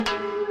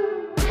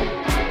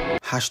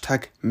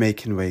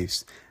Making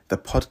Waves, the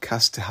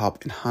podcast to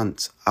help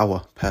enhance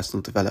our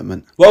personal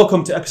development.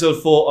 Welcome to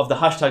episode 4 of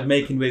the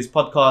Making Waves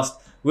podcast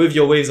with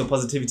your Waves of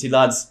Positivity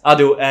lads,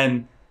 Adil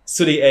N,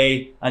 Sully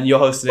A, and your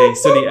host today,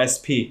 Sully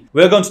SP.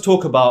 We're going to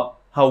talk about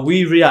how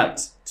we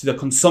react to the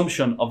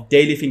consumption of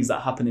daily things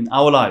that happen in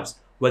our lives,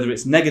 whether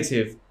it's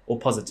negative or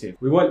positive.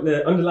 We want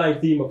the underlying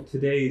theme of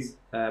today's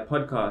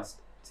podcast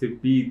to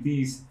be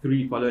these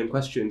 3 following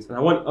questions, and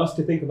I want us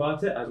to think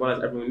about it as well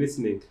as everyone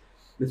listening.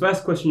 The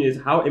first question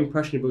is, how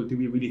impressionable do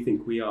we really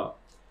think we are?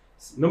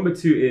 Number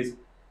 2 is,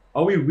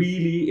 are we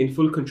really in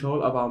full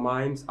control of our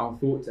minds, our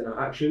thoughts and our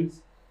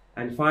actions?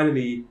 And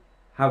finally,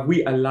 have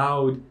we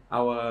allowed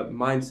our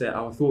mindset,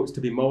 our thoughts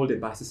to be molded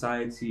by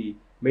society,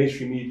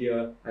 mainstream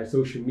media and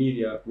social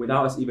media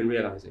without us even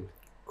realizing?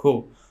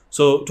 Cool.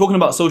 So talking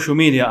about social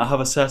media, I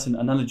have a certain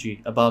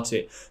analogy about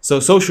it.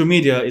 So social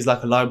media is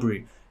like a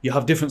library. You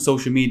have different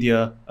social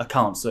media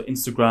accounts, so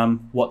Instagram,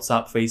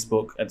 WhatsApp,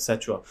 Facebook,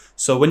 etc.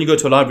 So when you go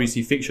to a library, you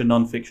see fiction,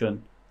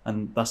 non-fiction,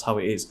 and that's how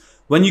it is.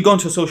 When you go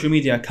into a social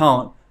media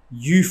account,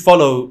 you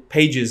follow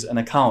pages and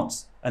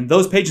accounts, and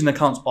those pages and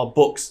accounts are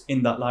books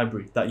in that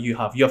library that you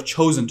have. You have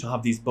chosen to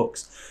have these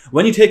books.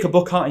 When you take a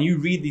book out and you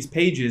read these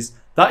pages,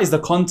 that is the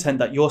content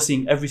that you're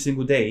seeing every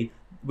single day,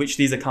 which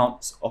these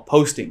accounts are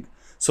posting.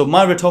 So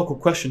my rhetorical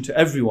question to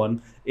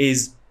everyone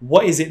is,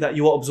 what is it that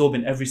you are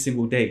absorbing every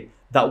single day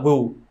that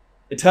will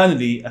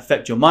eternally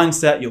affect your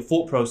mindset, your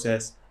thought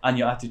process, and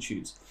your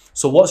attitudes?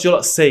 So what's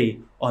your say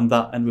on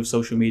that and with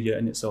social media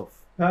in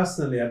itself?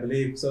 Personally, I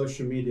believe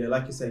social media,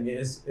 like you're saying, it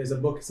is a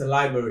book, it's a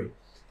library.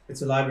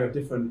 It's a library of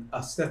different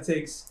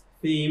aesthetics,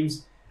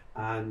 themes,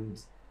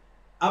 and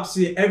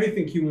absolutely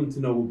everything you want to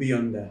know will be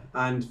on there.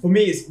 And for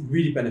me, it's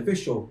really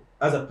beneficial.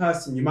 As a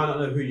person, you might not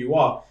know who you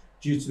are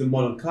due to the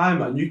modern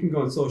climate, and you can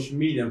go on social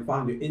media and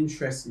find your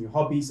interests and your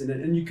hobbies,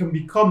 and you can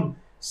become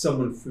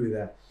someone through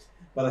there.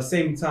 But at the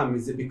same time,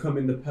 is it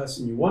becoming the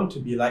person you want to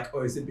be like,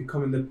 or is it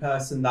becoming the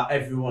person that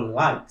everyone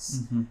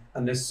likes? Mm-hmm.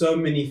 And there's so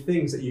many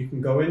things that you can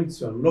go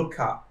into and look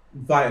at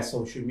via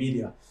social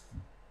media.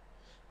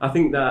 I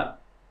think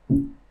that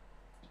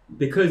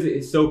because it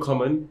is so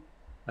common,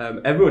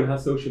 everyone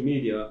has social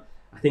media.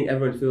 I think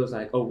everyone feels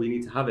like, oh, we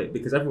need to have it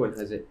because everyone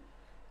has it.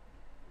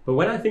 But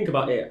when I think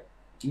about it,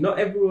 not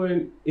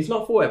everyone, it's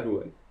not for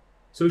everyone.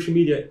 Social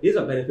media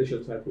isn't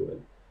beneficial to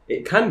everyone.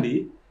 It can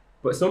be,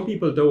 but some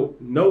people don't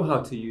know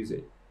how to use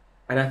it.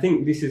 And I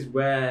think this is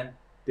where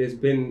there's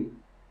been,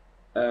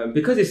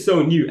 because it's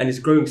so new and it's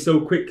growing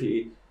so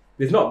quickly,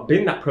 there's not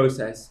been that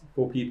process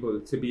for people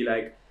to be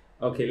like,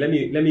 okay, let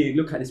me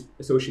look at this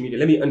social media,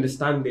 let me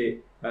understand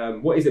it,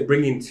 what is it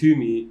bringing to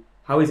me,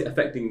 how is it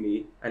affecting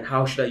me, and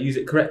how should I use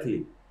it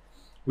correctly?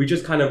 We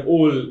just kind of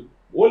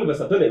all of us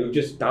have done it. We've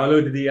just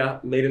downloaded the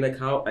app, made an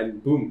account,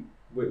 and boom,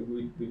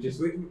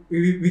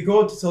 we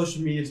go to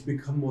social media to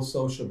become more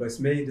social, but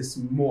it's made us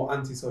more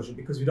antisocial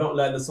because we don't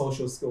learn the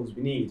social skills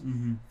we need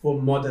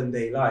for modern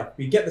day life.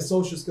 We get the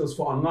social skills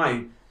for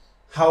online,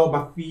 how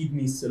my feed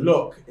needs to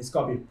look. It's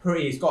got to be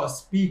pretty, it's got to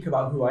speak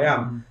about who I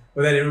am.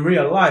 But then in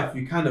real life,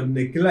 you kind of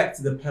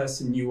neglect the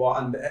person you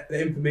are and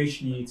the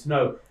information you need to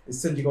know.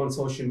 Instead, you go on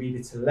social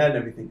media to learn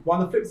everything. But on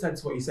the flip side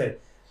to what you said,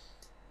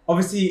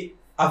 obviously,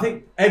 I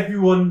think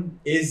everyone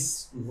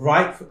is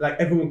right. Like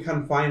everyone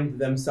can find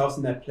themselves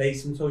in their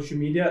place on social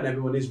media and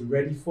everyone is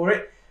ready for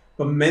it.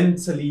 But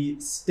mentally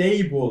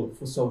stable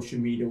for social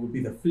media would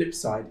be the flip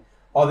side.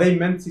 Are they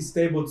mentally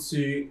stable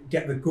to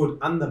get the good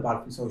and the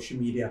bad from social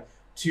media?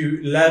 To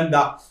learn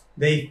that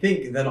they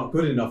think they're not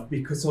good enough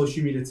because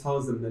social media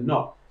tells them they're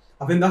not.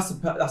 I think that's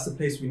the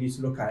place we need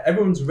to look at.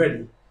 Everyone's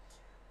ready,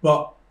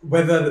 but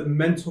whether the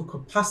mental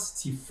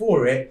capacity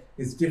for it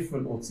is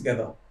different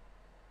altogether.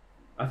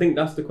 I think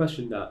that's the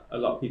question that a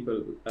lot of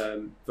people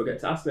forget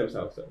to ask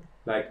themselves. Though.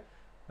 Like,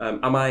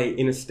 am I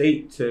in a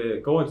state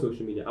to go on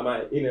social media? Am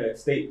I in a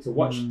state to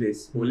watch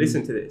this or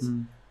listen to this?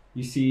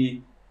 You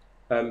see,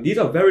 these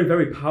are very,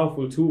 very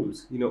powerful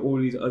tools. You know, all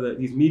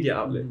these media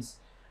outlets.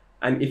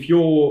 And if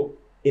you're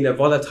in a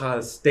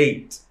volatile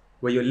state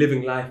where you're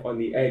living life on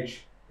the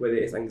edge, whether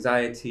it's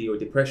anxiety or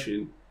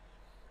depression,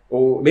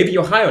 or maybe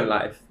you're high on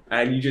life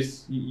and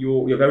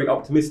you're very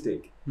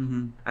optimistic.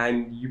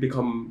 And you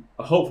become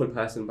a hopeful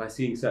person by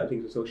seeing certain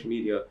things on social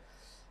media.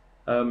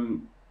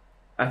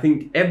 I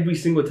think every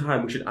single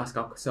time we should ask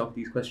ourselves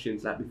these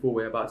questions, like before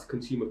we're about to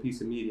consume a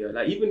piece of media,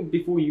 like even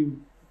before you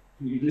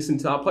listen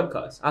to our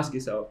podcast, ask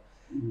yourself,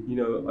 you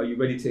know, are you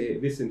ready to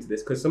listen to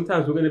this? Because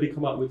sometimes we're going to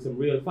come up with some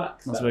real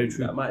facts very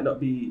true. That might not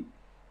be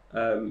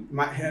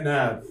might hit a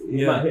nerve.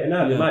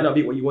 It might not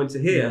be what you want to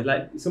hear.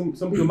 Like some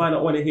people might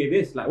not want to hear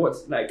this. Like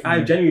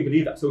I genuinely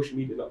believe that social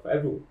media is not for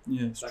everyone.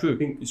 Yeah, it's true.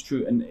 It's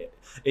true, and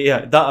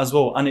that as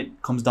well. And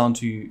it comes down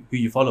to who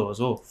you follow as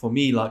well. For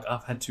me, like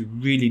I've had to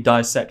really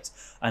dissect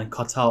and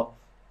cut out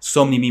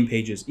so many meme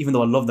pages, even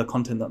though I love the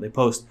content that they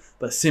post,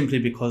 but simply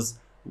because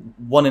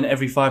 1 in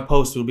every 5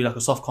 posts will be like a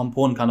softcore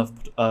porn kind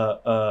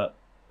of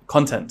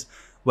content,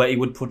 where it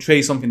would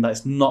portray something that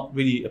is not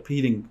really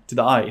appealing to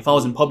the eye. If I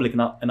was in public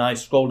and I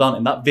scroll down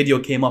and that video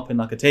came up in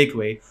like a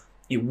takeaway,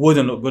 it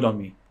wouldn't look good on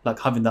me, like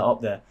having that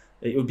up there.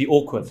 It would be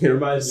awkward. It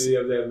reminds me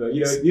of them.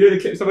 You know the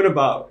clip someone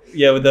about.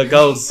 Yeah, with the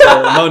girls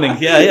moaning.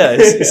 Yeah.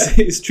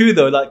 It's true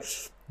though. Like,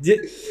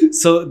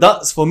 so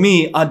that's for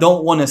me. I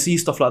don't want to see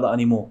stuff like that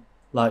anymore.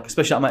 Like,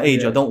 especially at my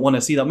age, I don't want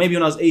to see that. Maybe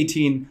when I was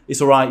 18,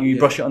 it's alright. You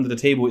brush it under the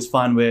table. It's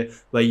fine. We're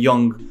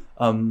young,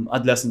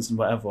 adolescents and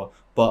whatever.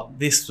 But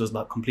this was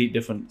like complete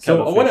different.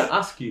 So I want to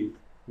ask you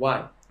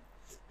why.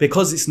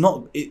 Because it's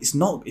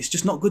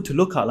just not good to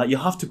look at. Like, you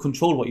have to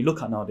control what you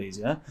look at nowadays.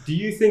 Yeah. Do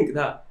you think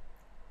that?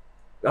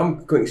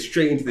 I'm going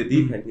straight into the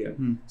deep end here.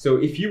 So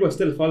if you were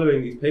still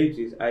following these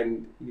pages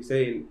and you're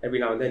saying every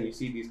now and then you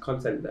see these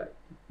content that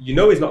you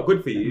know is not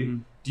good for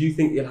you, do you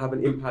think it'll have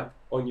an impact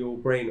on your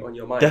brain, on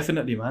your mind?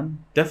 Definitely,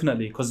 man.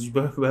 Definitely, because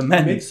we're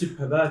men. It makes you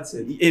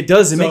perverted. It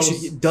does.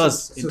 It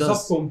does. So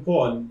softcore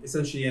porn,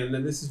 essentially,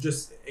 and this is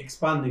just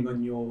expanding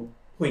on your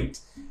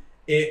point.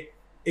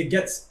 It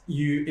gets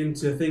you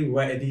into a thing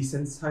where it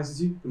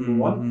desensitizes you.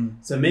 Number one,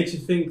 so it makes you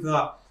think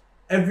that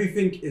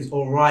everything is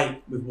all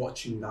right with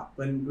watching that.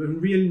 When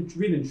really and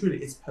truly,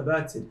 it's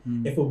perverted.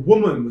 If a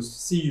woman was to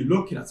see you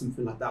looking at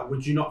something like that,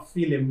 would you not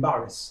feel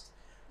embarrassed?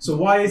 So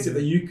why is it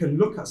that you can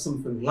look at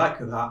something like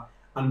that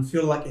and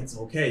feel like it's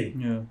okay?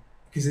 Yeah.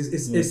 Because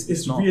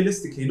it's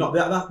realistically not.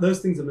 Those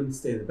things are meant to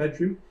stay in the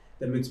bedroom.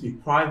 They're meant to be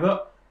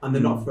private, and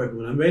they're not for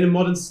everyone. And we're in a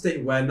modern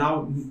state where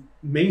now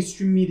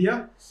mainstream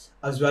media,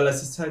 as well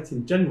as society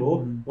in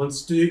general,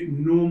 wants to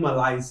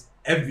normalize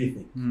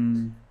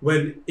everything.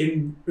 When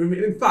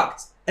in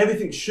fact,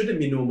 everything shouldn't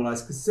be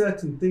normalized, because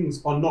certain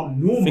things are not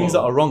normal. Things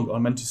that are wrong are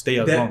meant to stay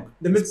as wrong.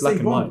 They're meant to stay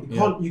wrong.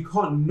 White, you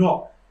can't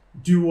not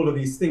do all of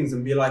these things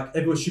and be like,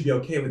 everyone should be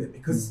okay with it,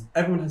 because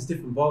everyone has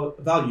different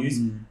values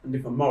and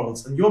different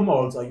morals. And your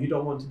morals are, you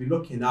don't want to be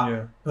looking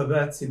at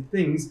perverted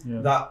things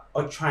that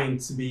are trying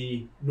to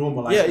be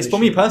normalized. Yeah, it's for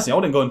me personally. I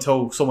wouldn't go and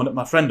tell someone,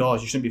 my friend, you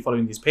shouldn't be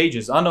following these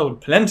pages. I know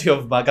plenty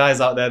of my guys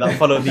out there that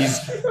follow these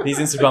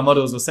Instagram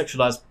models or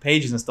sexualized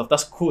pages and stuff.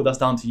 That's cool. That's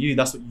down to you.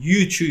 That's what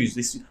you choose.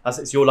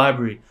 It's your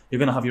library. You're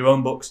going to have your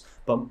own books.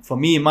 But for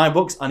me, in my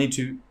books, I need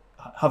to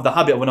have the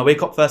habit of, when I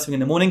wake up first thing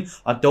in the morning,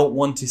 I don't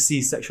want to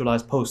see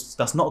sexualized posts.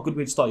 That's not a good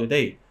way to start your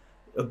day.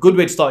 A good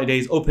way to start your day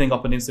is opening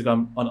up on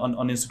Instagram,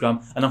 on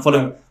Instagram, and I'm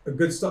following. A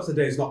good start to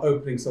the day is not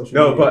opening social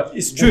media. No, but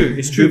it's true.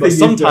 It's true. But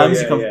sometimes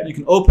you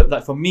can open.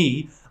 Like for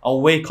me,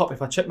 I'll wake up.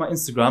 If I check my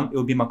Instagram, it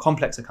will be my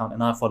complex account,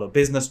 and I follow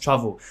business,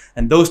 travel,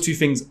 and those two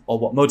things are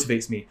what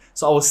motivates me.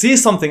 So I will see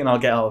something and I'll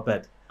get out of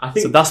bed. I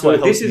think so. That's what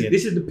helps me.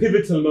 This is the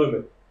pivotal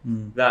moment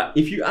that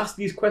if you ask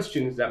these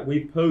questions that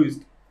we've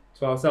posed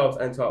to ourselves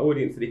and to our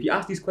audience, that if you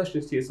ask these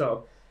questions to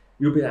yourself,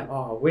 you'll be like,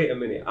 oh, wait a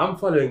minute, I'm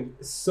following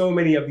so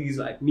many of these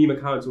like meme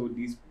accounts or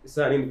these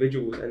certain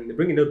individuals and they're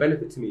bringing no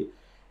benefit to me.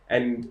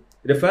 And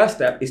the first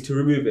step is to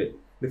remove it.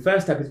 The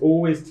first step is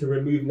always to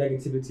remove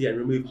negativity and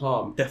remove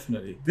harm.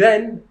 Definitely.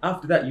 Then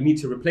after that, you need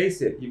to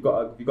replace it. You've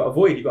got a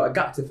void, you've got a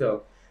gap to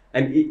fill.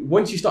 And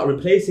once you start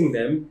replacing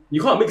them,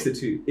 you can't mix the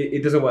two.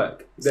 It doesn't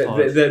work.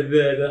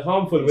 The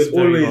harmful is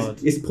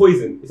always, it's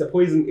poison. It's a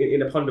poison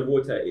in a pond of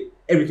water.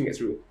 Everything gets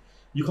ruined.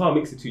 You can't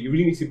mix the two. You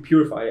really need to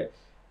purify it.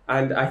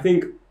 And I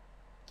think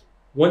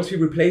once we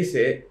replace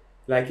it,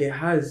 like it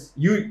has,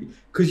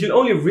 because you'll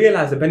only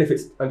realize the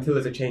benefits until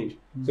there's a change.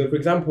 So for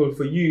example,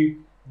 for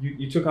you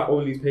took out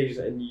all these pages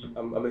and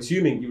I'm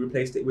assuming you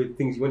replaced it with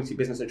things you want to see,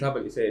 business and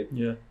travel, you said.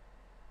 Yeah.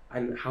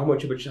 And how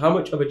much of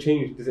a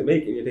change does it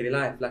make in your daily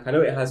life? Like I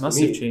know it has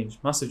massive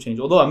change.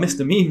 Although I miss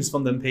the memes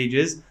from them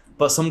pages,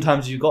 but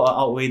sometimes you got to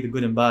outweigh the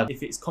good and bad.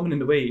 If it's coming in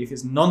the way, if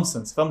it's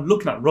nonsense, if I'm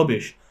looking at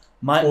rubbish,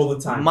 all the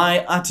time,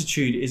 my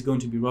attitude is going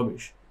to be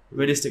rubbish.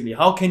 Realistically,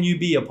 how can you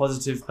be a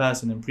positive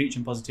person and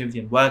preaching positivity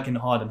and working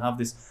hard and have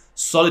this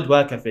solid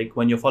work ethic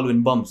when you're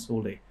following bums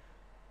all day?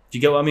 Do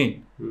you get what I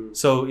mean?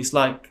 So it's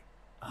like,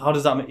 how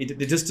does that make it?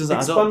 It just doesn't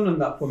add up. Expand on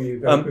that for me.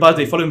 By the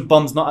way, following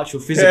bums, not actual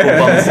physical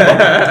bums,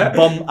 but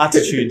bum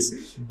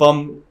attitudes,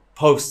 bum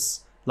posts.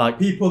 Like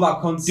people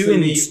that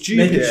constantly doing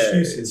stupid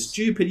excuses.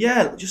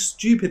 Just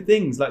stupid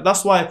things. Like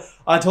that's why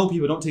I tell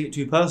people, don't take it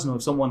too personal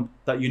if someone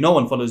that you know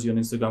and follows you on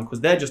Instagram,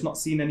 because they're just not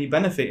seeing any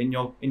benefit in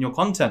your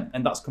content,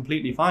 and that's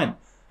completely fine.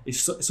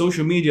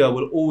 Social media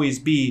will always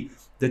be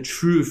the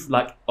truth,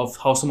 like of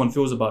how someone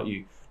feels about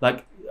you.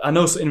 Like I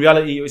know in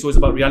reality it's always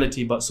about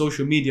reality, but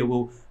social media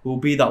will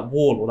be that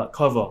wall or that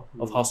cover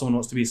of how someone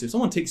wants to be. So if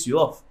someone takes you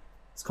off,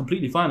 it's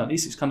completely fine. At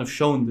least it's kind of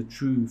shown the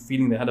true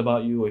feeling they had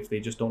about you, or if they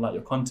just don't like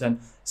your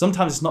content.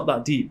 Sometimes it's not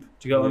that deep.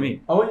 Do you get what I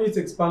mean? I want you to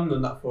expand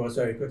on that for us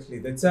very quickly.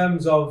 In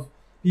terms of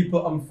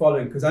people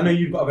unfollowing, because I know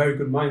you've got a very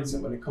good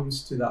mindset when it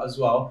comes to that as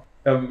well.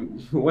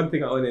 One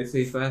thing I want to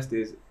say first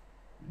is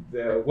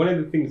one of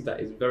the things that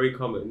is very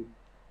common,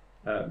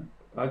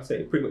 I'd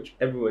say pretty much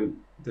everyone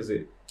does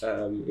it,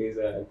 is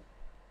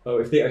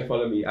if they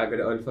unfollow me, I'm going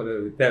to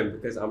unfollow them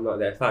because I'm not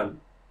their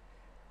fan.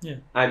 Yeah.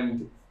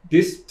 And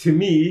this, to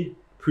me,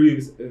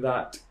 proves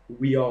that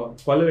we are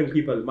following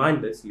people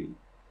mindlessly,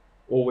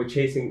 or we're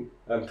chasing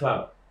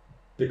clout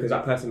because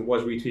that person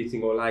was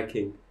retweeting or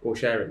liking or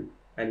sharing,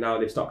 and now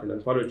they've stopped and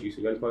unfollowed you,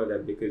 so you unfollow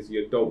them because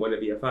you don't want to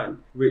be a fan,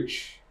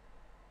 which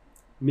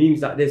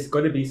means that there's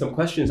got to be some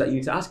questions that you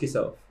need to ask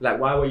yourself. Like,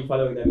 why were you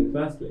following them in the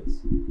first place?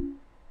 Do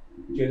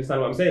you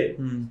understand what I'm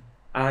saying?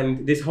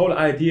 And this whole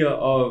idea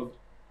of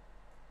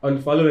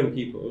unfollowing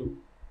people,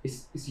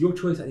 it's your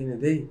choice at the end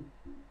of the day. Do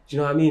you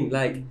know what I mean?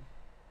 Like,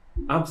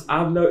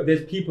 I've know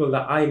there's people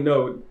that I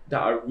know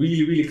that are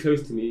really, really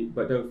close to me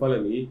but don't follow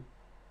me,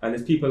 and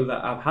there's people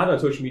that I've had on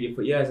social media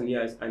for years and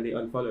years and they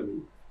unfollow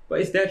me.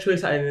 But it's their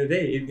choice at the end of the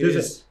day. It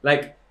doesn't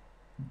like,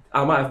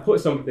 I might have put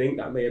something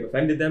that may have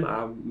offended them.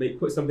 I may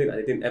put something that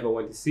they didn't ever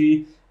want to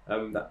see,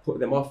 that put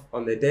them off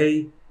on their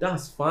day.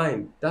 That's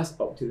fine. That's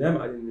up to them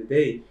at the end of the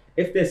day.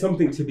 If there's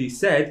something to be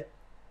said,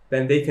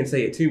 then they can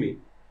say it to me.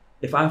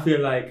 If I feel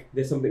like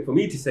there's something for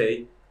me to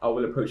say, I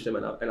will approach them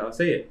and I'll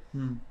say it.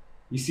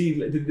 You see,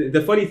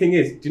 the funny thing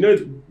is, do you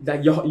know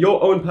that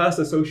your own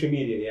personal social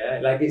media, yeah?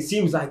 Like, it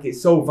seems like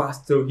it's so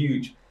vast, so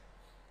huge.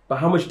 But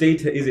how much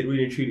data is it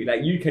really and truly?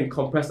 Like, you can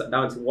compress that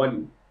down to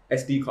one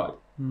SD card.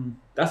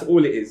 That's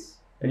all it is.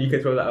 And you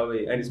can throw that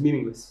away and it's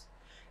meaningless.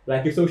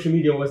 Like, if social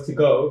media was to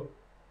go,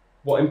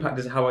 what impact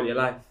does it have on your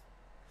life?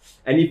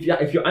 And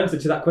if your answer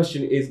to that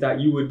question is that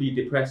you would be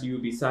depressed, you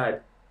would be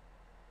sad,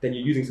 then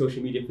you're using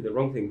social media for the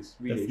wrong things,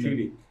 really,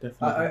 truly.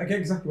 I get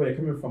exactly where you're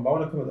coming from, but I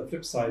want to come at the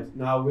flip side.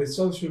 Now, with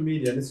social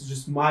media, and this is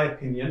just my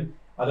opinion,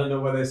 I don't know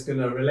whether it's going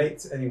to relate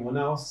to anyone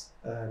else,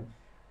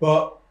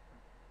 but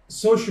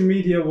social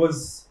media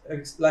was,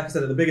 like I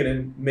said at the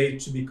beginning, made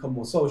to become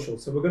more social.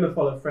 So we're going to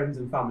follow friends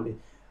and family.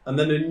 And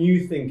then a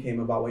new thing came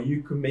about where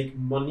you could make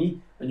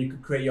money and you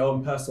could create your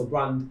own personal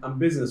brand and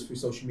business through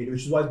social media,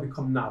 which is what it's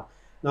become now.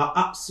 Now,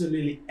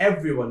 absolutely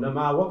everyone, no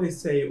matter what they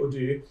say or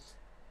do,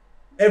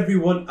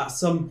 everyone at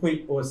some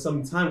point or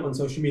some time on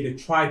social media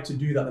tried to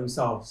do that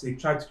themselves. They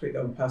tried to create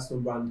their own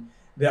personal brand,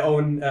 their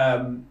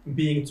own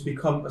being to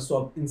become a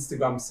sort of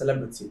Instagram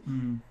celebrity.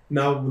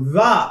 Now,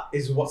 that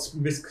is what's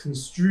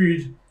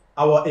misconstrued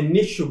our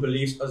initial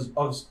beliefs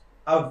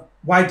of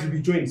why did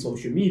we join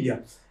social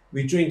media?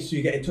 We joined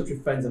to get in touch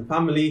with friends and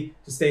family,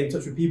 to stay in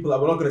touch with people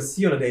that we're not going to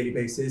see on a daily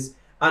basis.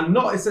 And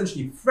not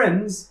essentially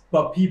friends,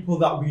 but people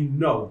that we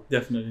know.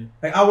 Definitely.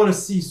 Like, I want to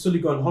see Sully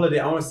go on holiday.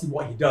 I want to see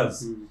what he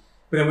does.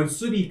 But then when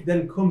Sully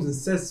then comes and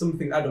says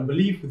something I don't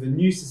believe, with a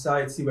new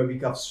society where we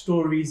have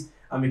stories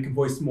and we can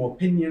voice more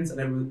opinions and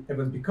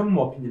everyone's become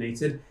more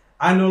opinionated,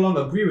 I no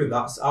longer agree with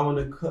that. So I want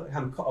to cut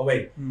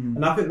away.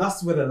 And I think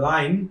that's where the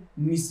line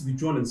needs to be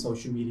drawn in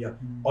social media.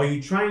 Are you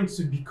trying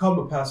to become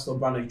a personal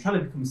brand? Are you trying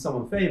to become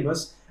someone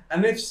famous?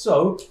 And if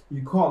so,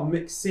 you can't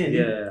mix in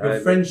your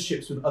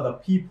friendships with other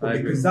people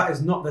because that is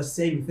not the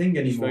same thing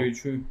anymore. It's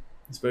very true.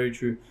 It's very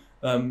true.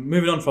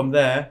 Moving on from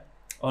there,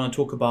 I want to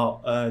talk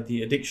about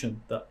the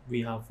addiction that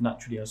we have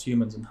naturally as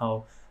humans and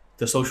how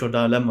the social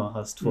dilemma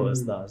has taught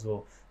us that as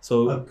well.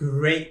 So a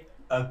great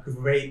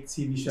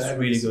TV show. It's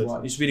really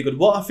good. It's really good.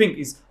 What I think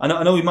is, I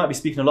know we might be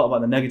speaking a lot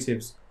about the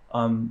negatives,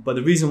 but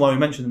the reason why we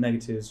mention the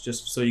negatives,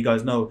 just so you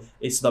guys know,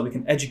 is so that we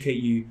can educate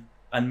you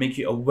and make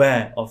you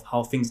aware of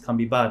how things can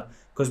be bad.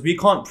 Because we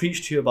can't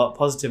preach to you about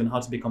positive and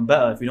how to become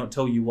better if we don't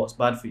tell you what's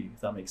bad for you,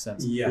 if that makes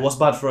sense. Yeah. Or what's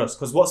bad for us.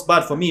 Because what's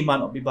bad for me might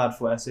not be bad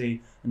for SA,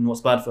 and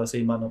what's bad for SA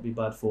might not be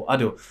bad for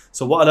Ado.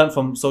 So what I learned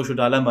from Social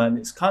Dilemma, and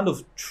it's kind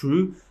of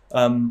true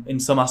in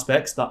some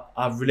aspects that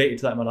I've related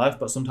to that in my life,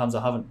 but sometimes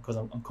I haven't because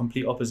I'm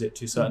complete opposite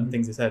to certain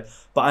things they said.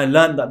 But I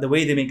learned that the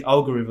way they make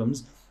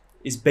algorithms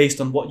is based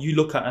on what you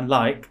look at and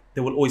like.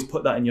 They will always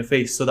put that in your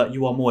face so that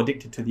you are more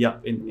addicted to the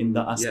app in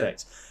that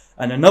aspect.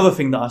 Yeah. And another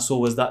thing that I saw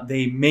was that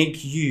they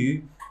make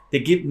you... They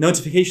give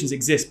notifications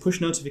exist,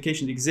 push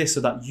notifications exist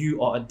so that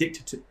you are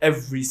addicted to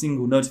every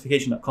single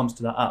notification that comes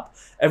to that app,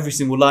 every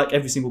single like,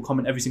 every single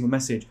comment, every single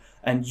message.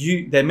 And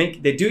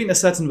they do it in a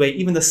certain way.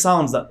 Even the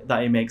sounds that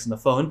it makes on the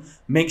phone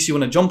makes you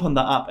want to jump on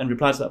that app and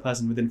reply to that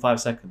person within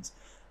 5 seconds.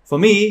 For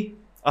me,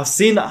 I've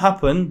seen that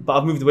happen, but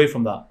I've moved away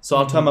from that. So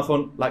I'll turn my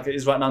phone like it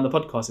is right now in the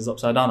podcast. It's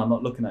upside down. I'm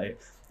not looking at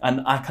it.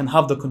 And I can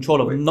have the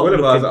control of not looking.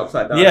 All of ours are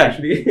upside down,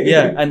 actually.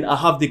 Yeah, and I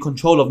have the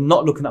control of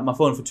not looking at my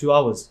phone for 2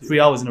 hours, 3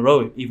 hours in a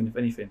row, even if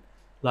anything.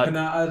 Like, and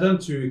I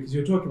don't too, because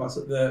you're talking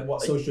about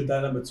what social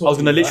dilemma talks. I was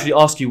going to literally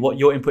ask you what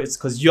your input is,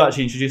 because you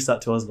actually introduced that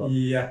to us. Though.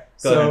 Yeah.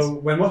 So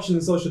when watching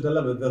the social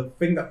dilemma, the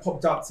thing that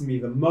popped out to me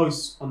the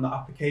most on the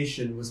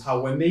application was how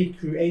when they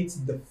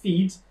created the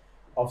feed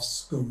of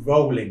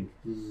scrolling,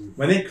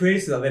 when they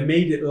created that, they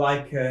made it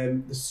like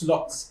the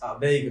slots at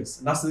Vegas,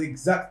 and that's the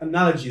exact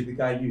analogy the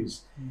guy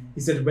used.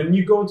 He said, when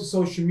you go into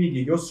social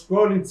media, you're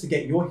scrolling to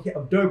get your hit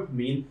of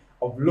dopamine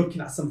of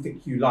looking at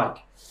something you like,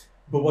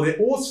 but what they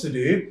also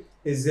do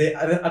is they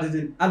added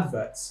in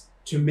adverts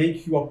to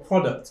make you a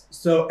product.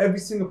 So every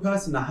single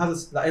person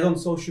that is on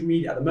social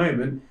media at the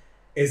moment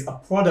is a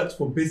product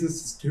for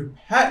businesses to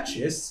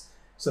purchase,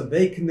 so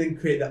they can then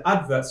create the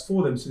adverts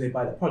for them so they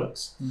buy the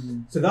products.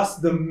 So that's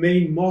the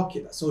main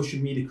market that social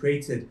media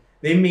created.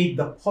 They made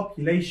the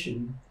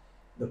population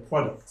the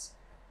product.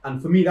 And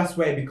for me, that's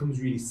where it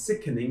becomes really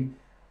sickening,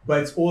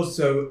 but it's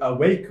also a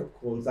wake-up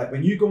call. It's like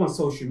when you go on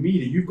social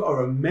media, you've got to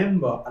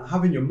remember and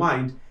have in your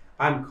mind,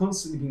 I'm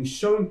constantly being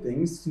shown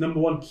things to, number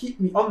one,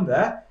 keep me on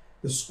there,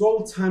 the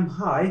scroll time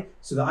high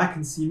so that I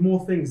can see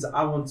more things that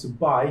I want to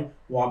buy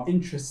or I'm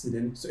interested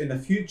in. So in the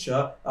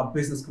future, our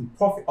business can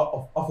profit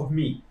off of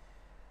me.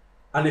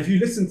 And if you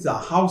listen to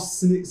that, how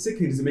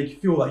sickening does it make you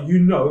feel that you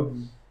know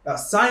that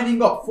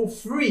signing up for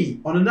free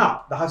on an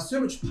app that has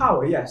so much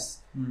power, yes,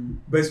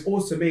 but it's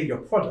also made your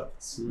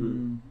products.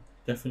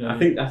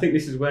 Definitely. I think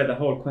this is where the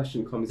whole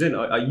question comes in.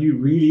 Are you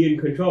really in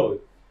control?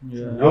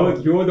 Yeah.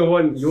 You're the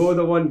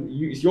one.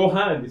 It's your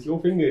hand. It's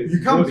your fingers. You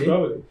can be.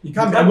 You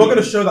can be. And we're going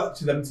to show that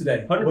to them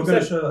today. 100%. We're going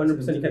to show that 100%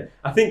 to them today.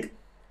 I think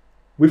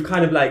we've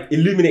kind of like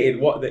illuminated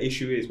what the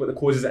issue is, what the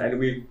causes are, and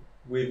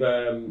we've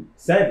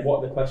said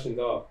what the questions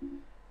are,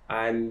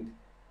 and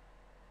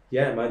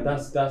yeah, man,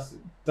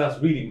 that's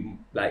really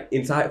like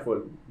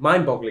insightful,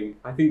 mind-boggling.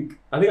 I think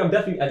I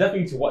definitely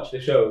need to watch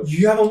the show.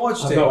 You haven't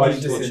watched it? I've not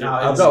watched it.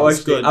 I've not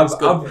watched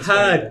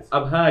it.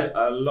 I've heard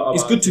a lot.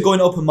 It's good to go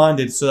in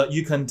open-minded so that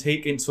you can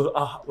take into.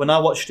 When I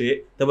watched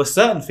it, there were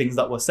certain things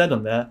that were said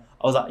on there.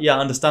 I was like, yeah, I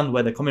understand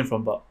where they're coming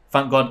from, but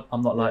thank God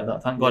I'm not like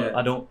that. Thank God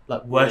I don't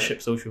like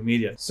worship social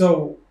media.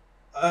 So,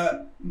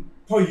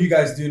 probably you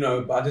guys do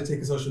know, but I did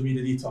take a social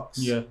media detox.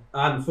 Yeah.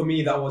 And for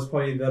me, that was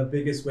probably the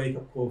biggest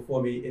wake-up call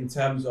for me in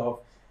terms of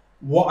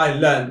what I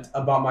learned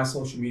about my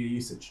social media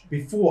usage.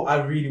 Before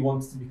I really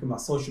wanted to become a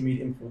social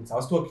media influencer, I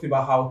was talking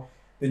about how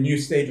the new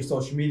stage of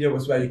social media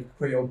was where you could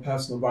create your own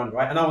personal brand,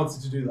 right? And I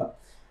wanted to do that.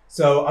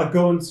 So I'd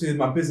go into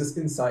my business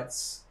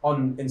insights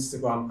on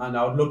Instagram and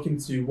I would look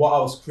into what I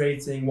was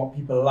creating, what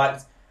people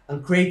liked,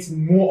 and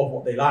creating more of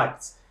what they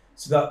liked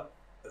so that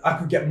I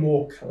could get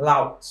more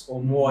clout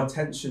or more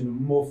attention,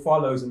 more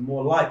follows and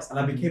more likes. And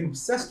I became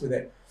obsessed with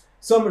it.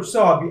 So much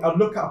so, I'd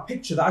look at a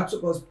picture that I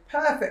took that was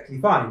perfectly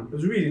fine. It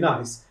was really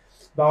nice.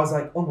 But I was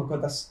like, oh my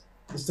God,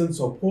 it's done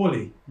so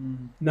poorly.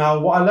 Now,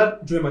 what I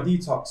learned during my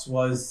detox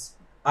was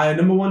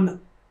number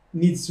one,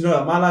 needs to know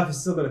that my life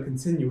is still going to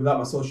continue without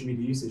my social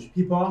media usage.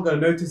 People aren't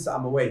going to notice that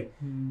I'm away.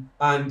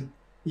 And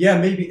yeah,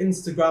 maybe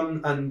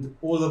Instagram and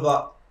all of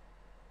that,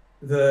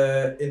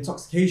 the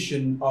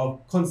intoxication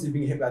of constantly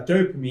being hit by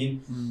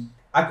dopamine,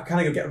 I could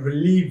kind of get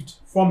relieved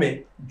from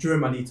it during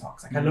my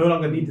detox. Like I no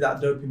longer needed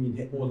that dopamine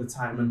hit all the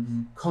time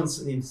and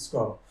constantly need to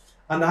scroll.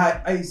 And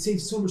I saved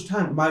so much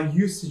time. My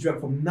usage went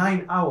from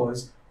 9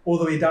 hours all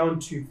the way down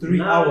to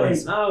 3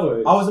 hours. 9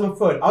 hours? I was on my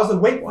phone. I was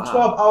awake for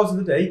 12 hours of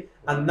the day,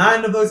 and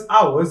 9 of those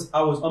hours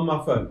I was on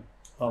my phone.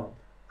 Oh.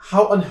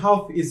 How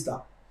unhealthy is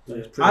that?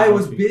 I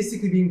was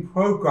basically being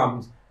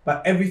programmed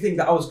by everything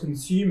that I was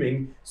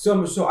consuming, so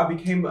much so I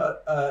became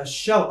a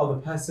shell of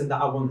the person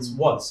that I once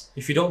was.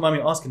 If you don't mind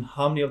me asking,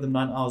 how many of the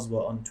 9 hours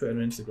were on Twitter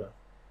and Instagram?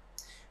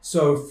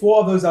 So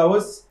 4 of those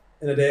hours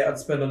in a day I'd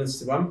spend on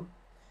Instagram.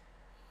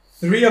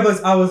 3 of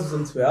those hours was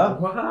on Twitter.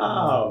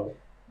 Wow.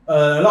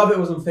 A lot of it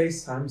was on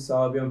FaceTime, so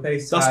I'll be on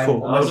FaceTime. That's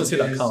cool. I wouldn't say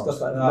that counts. Stuff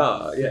like that.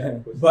 No, yeah.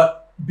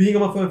 But being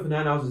on my phone for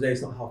 9 hours a day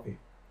is not healthy.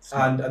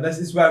 And this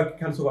is where we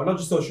can talk about not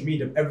just social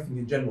media, but everything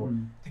in general.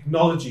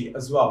 Technology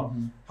as well.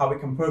 How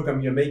it can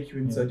program you and make you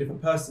into a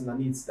different person that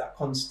needs that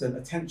constant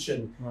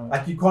attention.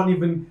 Like you can't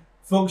even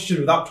function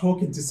without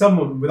talking to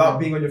someone, without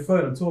being on your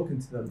phone and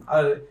talking to them.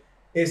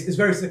 It's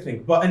very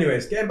sickening. But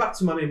anyways, getting back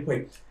to my main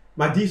point.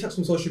 My detox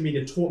from social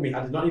media taught me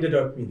I did not need a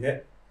dopamine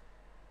hit,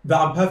 that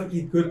I'm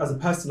perfectly good as a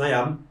person I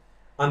am,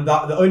 and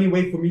that the only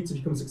way for me to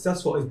become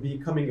successful is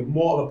becoming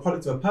more of a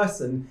product of a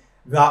person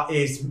that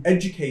is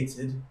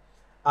educated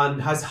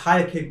and has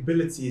higher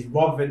capabilities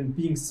rather than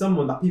being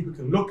someone that people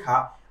can look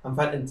at and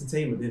find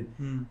entertainment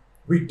in.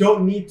 We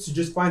don't need to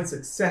just find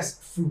success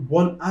through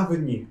one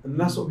avenue, and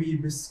that's what we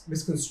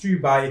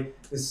misconstrue by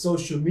this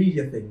social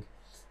media thing.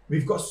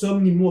 We've got so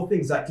many more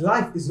things. Like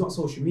life is not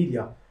social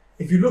media.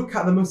 If you look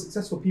at the most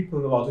successful people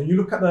in the world, and you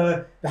look at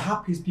the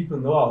happiest people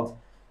in the world,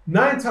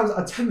 9 times out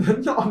of 10 they're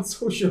not on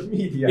social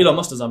media. Elon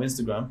Musk is on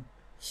Instagram,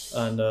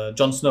 and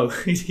Jon Snow,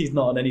 he's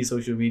not on any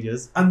social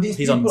medias. And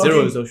he's on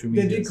 0 social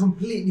medias. They're doing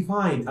completely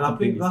fine, and I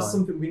think that's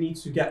something we need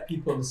to get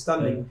people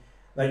understanding.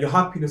 That your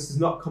happiness does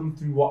not come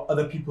through what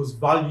other people's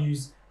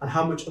values and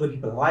how much other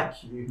people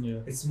like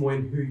you. It's more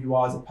in who you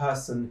are as a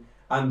person.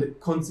 And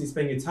constantly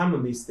spending your time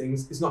on these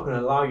things is not going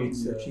to allow you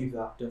to achieve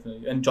that.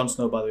 Definitely. And Jon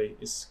Snow, by the way,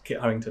 is Kit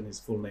Harington,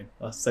 his full name.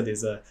 I said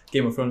his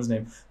Game of Thrones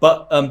name.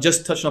 But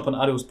just touching up on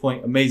Adil's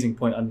point, amazing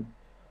point, and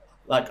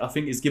like I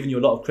think it's giving you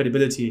a lot of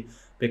credibility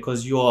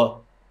because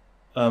you're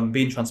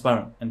being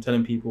transparent and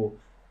telling people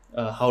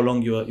how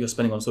long you're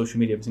spending on social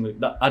media.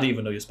 I didn't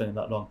even know you're spending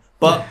that long.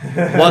 But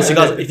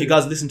if you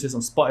guys listen to this on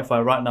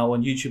Spotify right now,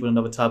 on YouTube on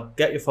another tab,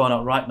 get your phone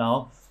out right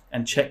now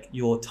and check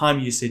your time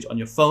usage on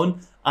your phone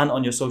and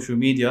on your social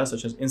media,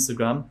 such as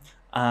Instagram,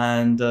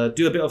 and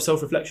do a bit of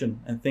self-reflection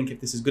and think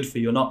if this is good for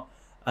you or not.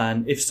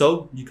 And if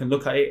so, you can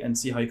look at it and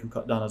see how you can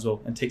cut down as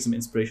well and take some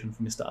inspiration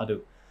from Mr.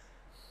 Adil.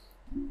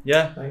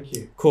 Yeah? Thank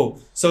you.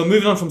 Cool. So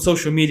moving on from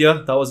social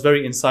media, that was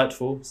very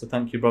insightful. So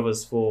thank you,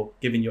 brothers, for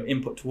giving your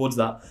input towards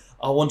that.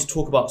 I want to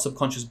talk about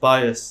subconscious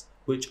bias,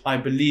 which I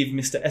believe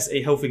Mr.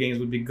 S.A. Healthy Games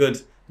would be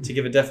good to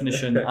give a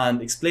definition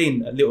and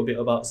explain a little bit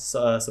about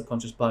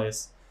subconscious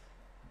bias.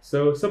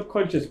 So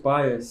subconscious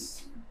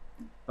bias,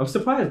 I'm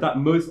surprised that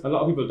a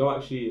lot of people don't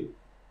actually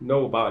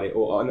know about it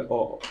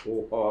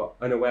or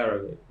unaware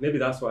of it. Maybe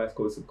that's why it's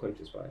called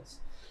subconscious bias.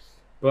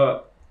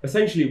 But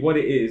essentially what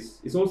it is,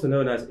 it's also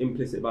known as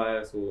implicit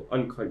bias or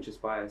unconscious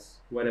bias,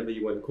 whatever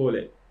you want to call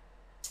it.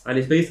 And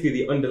it's basically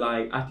the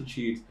underlying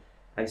attitudes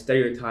and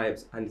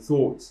stereotypes and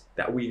thoughts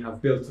that we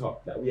have built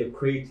up, that we have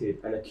created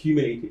and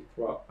accumulated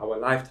throughout our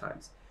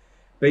lifetimes,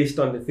 based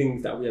on the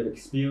things that we have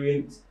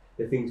experienced,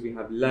 the things we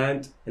have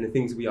learned, and the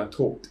things we are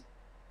taught.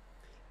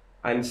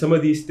 And some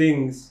of these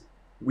things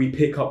we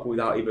pick up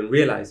without even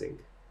realizing.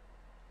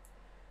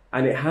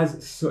 And it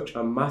has such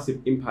a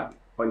massive impact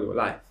on your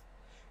life.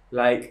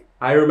 Like,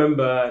 I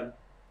remember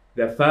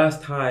the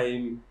first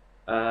time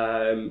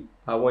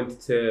I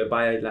wanted to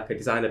buy like a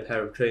designer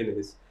pair of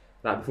trainers.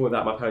 Like before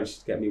that, my parents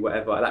just get me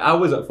whatever. Like I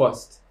wasn't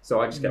fussed, so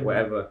I just get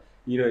whatever.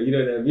 You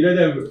know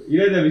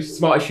them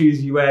smart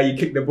shoes you wear. You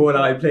kick the ball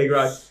out of the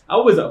playground. I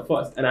wasn't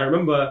fussed, and I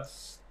remember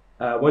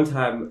one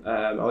time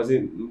I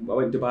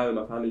went to Dubai with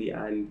my family,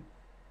 and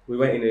we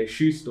went in a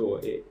shoe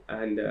store,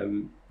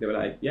 and they were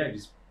like, "Yeah,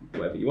 just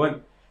whatever you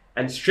want."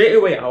 And straight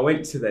away, I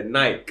went to the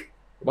Nike.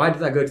 Why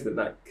did I go to the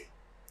Nike?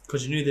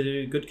 Because you knew they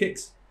did good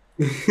kicks.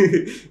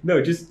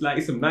 No, just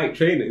like some Nike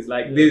trainers.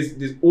 Like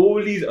there's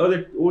all these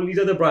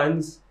other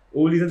brands,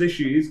 all these other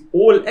shoes,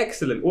 all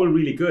excellent, all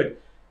really good.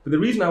 But the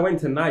reason I went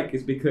to Nike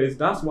is because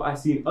that's what I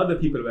seen other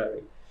people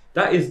wearing.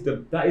 That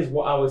is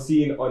what I was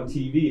seeing on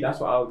TV. That's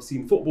what I was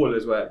seeing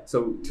footballers wear.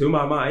 So to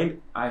my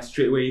mind, I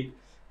straight away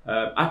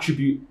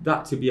attribute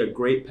that to be a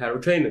great pair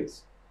of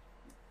trainers.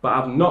 But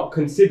I've not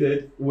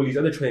considered all these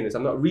other trainers.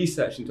 I'm not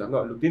researched into it. I've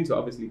not looked into it.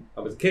 Obviously,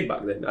 I was a kid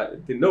back then. I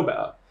didn't know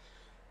better.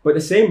 But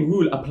the same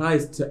rule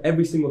applies to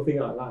every single thing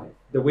in our life.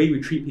 The way we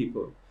treat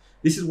people.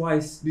 This is why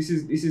this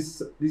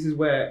is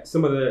where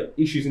some of the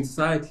issues in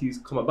societies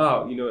come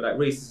about. You know, like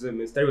racism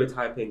and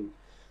stereotyping,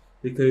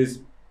 because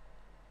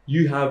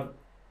you have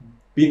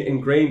been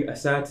ingrained a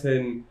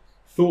certain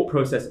thought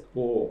process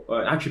or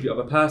an attribute of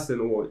a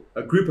person or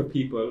a group of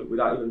people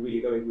without even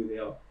really knowing who they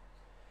are.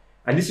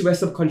 And this is where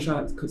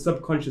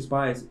subconscious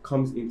bias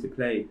comes into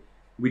play.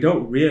 We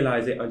don't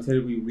realize it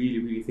until we really,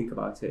 really think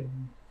about it.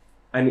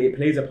 And it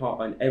plays a part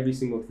on every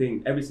single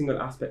thing, every single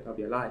aspect of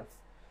your life.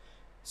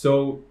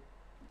 So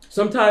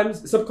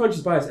sometimes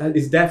subconscious bias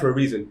is there for a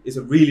reason. It's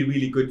a really,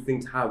 really good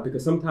thing to have,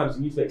 because sometimes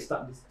you need to make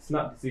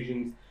snap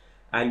decisions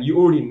and you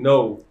already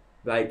know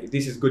like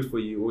this is good for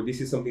you or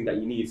this is something that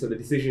you need. So the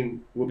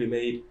decision will be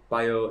made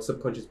by your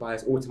subconscious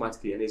bias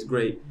automatically and it's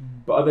great.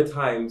 But other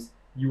times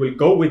you will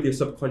go with your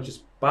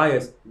subconscious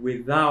bias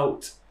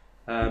without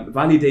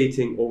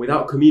validating or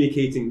without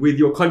communicating with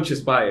your conscious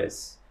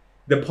bias.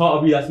 The part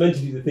of you that's meant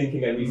to do the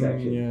thinking and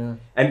researching.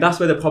 And that's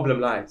where the problem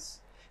lies.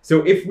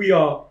 So if we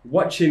are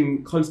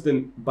watching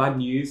constant bad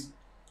news,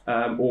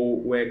 or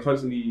we're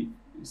constantly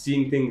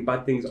seeing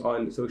bad things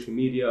on social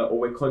media, or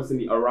we're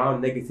constantly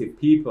around negative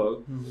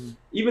people,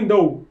 even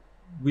though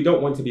we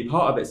don't want to be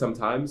part of it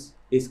sometimes,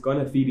 it's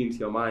gonna feed into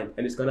your mind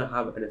and it's gonna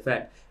have an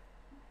effect.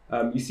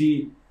 You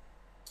see,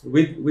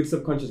 with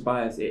subconscious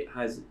bias, it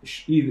has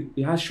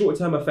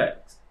short-term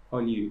effects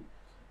on you.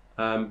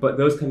 But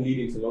those can lead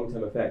into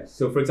long-term effects.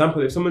 So for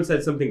example, if someone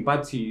said something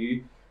bad to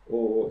you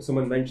or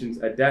someone mentions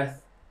a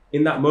death,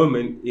 in that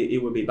moment,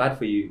 it would be bad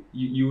for you.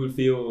 You would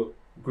feel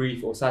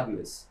grief or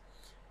sadness.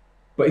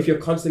 But if you're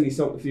constantly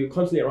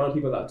around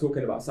people that are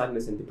talking about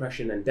sadness and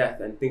depression and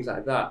death and things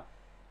like that,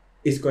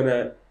 it's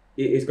gonna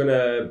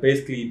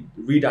basically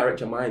redirect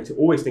your mind to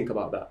always think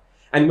about that.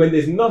 And when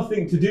there's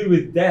nothing to do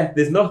with death,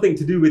 there's nothing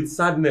to do with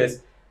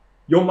sadness,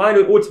 your mind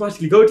will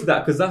automatically go to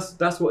that because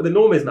that's what the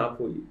norm is now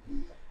for you.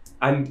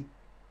 And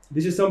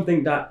this is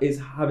something that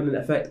is having an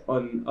effect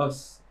on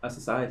us as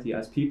society,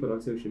 as people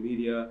on social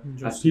media,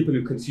 as people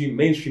who consume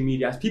mainstream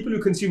media, as people who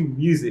consume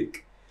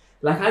music.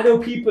 Like I know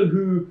people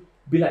who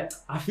be like,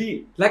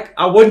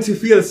 I want to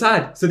feel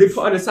sad, so they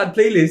put on a sad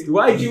playlist.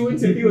 Why do you want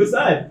to feel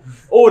sad?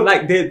 Or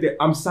like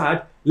I'm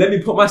sad, let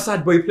me put my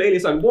sad boy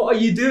playlist on. What are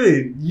you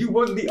doing? You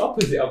want the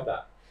opposite of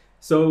that.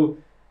 So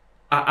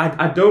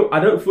I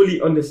don't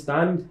fully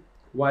understand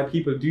why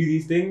people do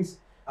these things.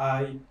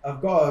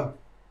 I've got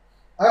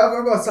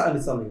a certain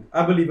understanding.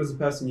 I believe as a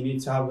person you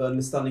need to have an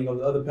understanding of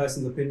the other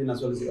person's opinion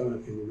as well as your own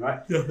opinion,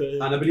 right?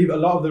 And I believe a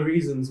lot of the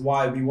reasons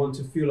why we want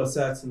to feel a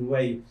certain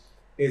way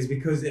is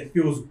because it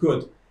feels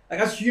good. Like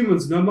as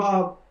humans, no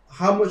matter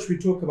how much we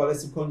talk about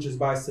this subconscious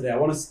bias today, I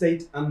want to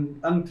state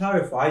and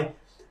clarify,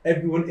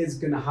 everyone is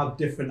going to have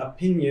different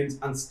opinions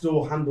and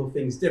still handle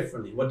things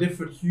differently. We're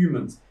different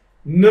humans.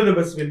 None of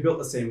us have been built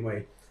the same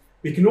way.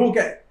 We can all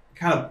get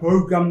kind of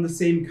programmed the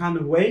same kind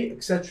of way,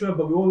 etc.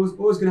 But we're always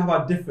going to have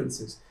our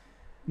differences.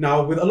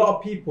 Now, with a lot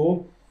of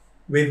people,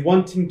 with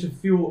wanting to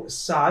feel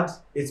sad,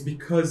 it's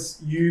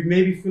because you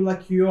maybe feel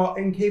like you are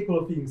incapable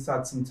of feeling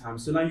sad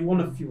sometimes. So now you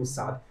want to feel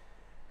sad.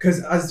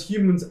 Because as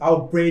humans,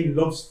 our brain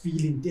loves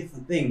feeling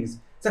different things.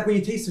 It's like when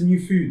you taste a new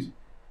food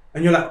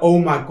and you're like, oh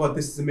my God,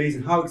 this is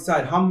amazing. How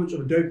excited, how much of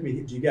a dopamine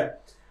hit do you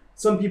get?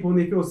 Some people, when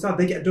they feel sad,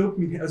 they get a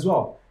dopamine hit as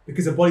well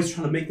because the body's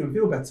trying to make them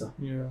feel better.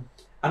 Yeah.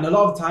 And a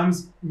lot of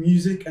times,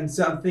 music and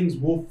certain things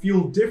will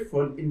feel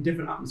different in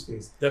different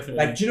atmospheres.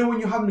 Definitely. Like, do you know when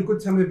you're having a good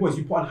time with your boys,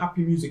 you put on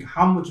happy music,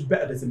 how much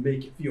better does it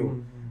make it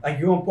feel? Like,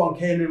 you want to put on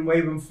Kanan,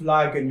 Wave and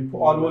Flag, and you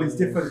put on all these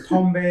different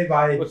Tombe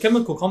by... We're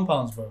chemical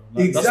compounds, bro.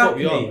 Like, Exactly. That's what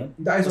we are, man.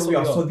 That is what we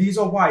are. So these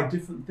are why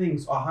different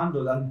things are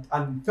handled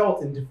and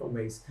felt in different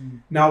ways.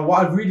 Now,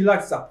 what I really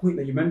like is that point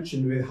that you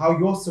mentioned with how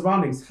your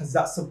surroundings has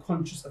that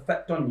subconscious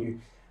effect on you.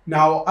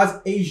 Now, as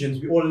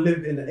Asians, we all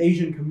live in an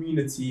Asian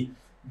community.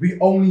 We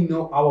only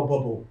know our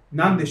bubble.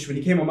 Nandish, when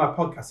he came on my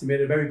podcast, he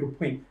made a very good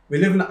point. We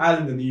live in an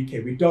island in the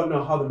UK. We don't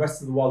know how the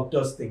rest of the world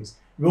does things.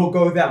 We'll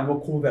go there and we'll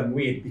call them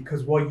weird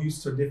because we're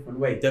used to a different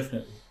way.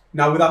 Definitely.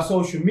 Now, with our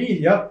social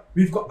media,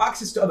 we've got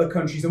access to other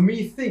countries, and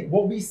we think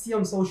what we see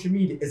on social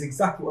media is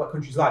exactly what that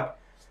country's like.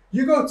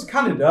 You go to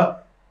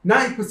Canada,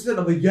 90%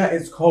 of the year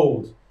it's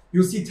cold.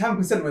 You'll see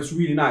 10% where it's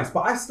really nice.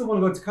 But I still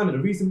want to go to Canada.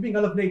 Reason being, I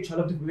love nature, I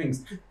love different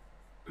things.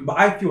 But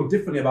I feel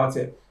differently about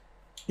it.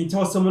 You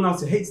tell someone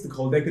else who hates the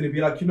cold, they're going to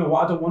be like, you know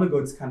what, I don't want to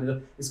go to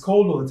Canada. It's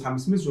cold all the time,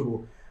 it's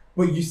miserable.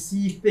 But you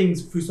see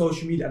things through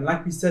social media. And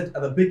like we said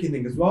at the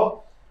beginning as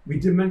well, we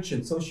did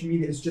mention social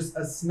media is just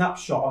a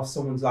snapshot of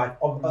someone's life,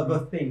 of other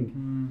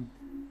thing.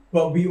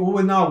 But we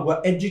all now,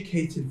 we're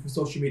educated through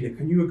social media.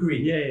 Can you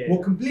agree? Yeah.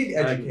 We're completely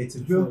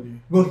educated.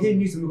 We'll hear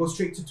news and we'll go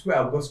straight to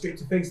Twitter, we'll go straight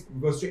to Facebook,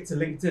 we'll go straight to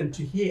LinkedIn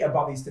to hear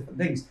about these different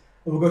things.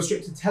 Or we'll go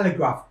straight to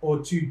Telegraph or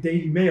to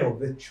Daily Mail,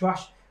 the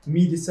trash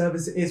media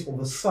service it is, or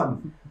the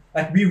Sun.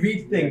 Like, we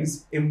read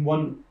things in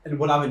one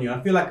avenue.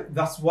 I feel like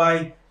that's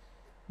why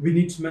we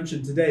need to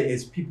mention today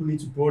is people need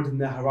to broaden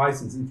their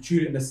horizons and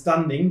truly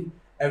understanding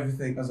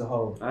everything as a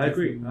whole. I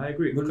agree.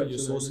 Look at your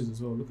sources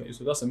as well.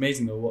 That's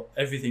amazing though.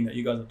 Everything that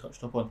you guys have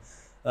touched upon.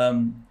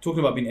 Talking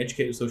about being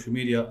educated with social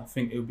media, I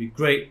think it would be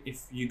great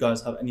if you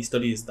guys have any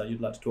studies that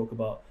you'd like to talk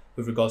about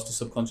with regards to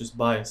subconscious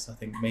bias. I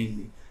think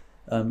mainly,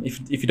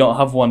 if you don't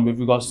have one with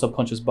regards to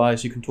subconscious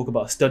bias, you can talk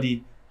about a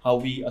study how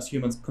we as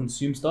humans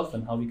consume stuff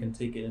and how we can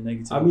take it in a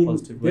negative or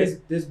positive way.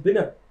 There's been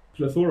a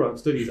plethora of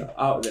studies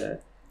out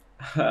there,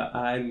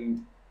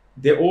 and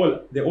they're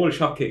all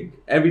shocking.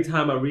 Every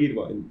time I read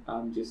one,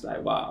 I'm just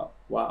like, wow.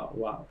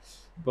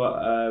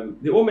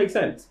 But they all make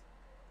sense.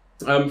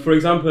 For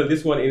example,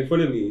 this one in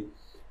front of me,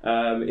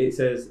 it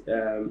says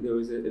there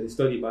was a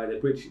study by the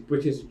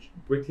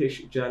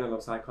British Journal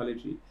of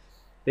Psychology.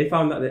 They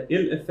found that the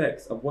ill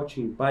effects of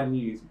watching bad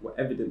news were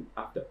evident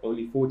after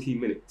only 14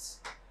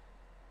 minutes.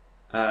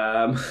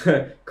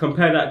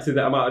 Compare that to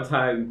the amount of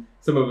time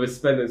some of us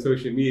spend on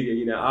social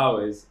media,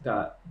 hours,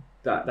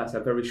 that's a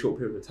very short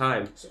period of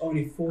time. It's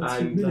only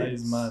 14 minutes. That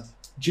is mad.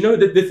 Do you know,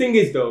 the thing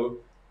is though,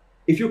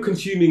 if you're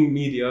consuming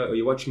media or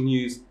you're watching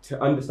news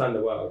to understand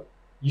the world,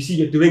 you see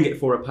you're doing it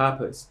for a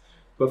purpose.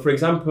 But for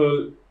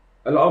example,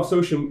 a lot of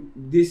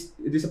this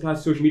applies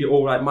to social media,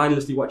 or like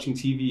mindlessly watching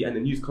TV and the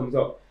news comes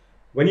up.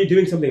 When you're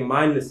doing something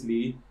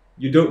mindlessly,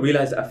 you don't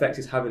realize the effects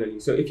it's having on you.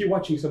 So if you're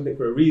watching something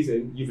for a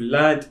reason, you've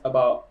learned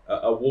about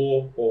a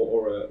war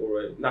or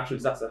a natural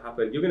disaster that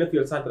happened, you're going to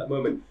feel sad for that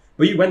moment.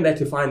 But you went there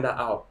to find that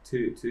out,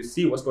 to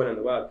see what's going on in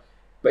the world.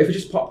 But if it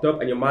just popped up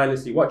and you're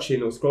mindlessly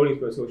watching or scrolling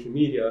through social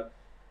media,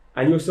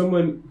 and you're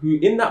someone who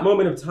in that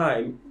moment of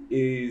time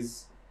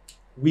is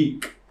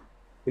weak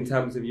in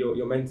terms of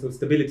your mental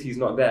stability is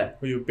not there.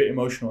 Or you're a bit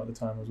emotional at the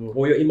time as well.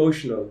 Or you're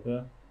emotional.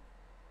 Yeah.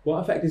 What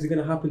effect is it going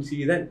to happen to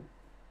you then?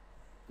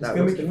 It's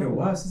going to make it feel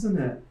worse, isn't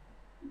it?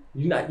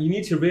 We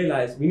need to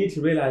realize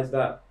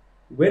that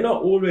we're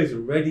not always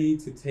ready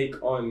to take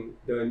on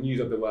the news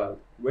of the world.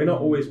 We're not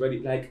always ready,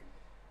 like,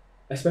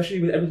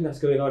 especially with everything that's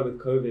going on with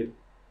COVID.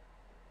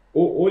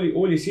 All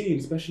you're seeing,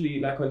 especially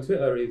like on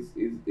Twitter,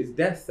 is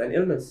death and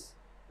illness.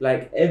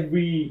 Like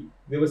they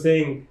were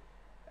saying,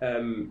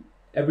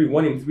 every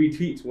 1 in 3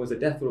 tweets was a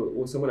death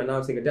or someone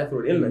announcing a death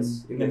or an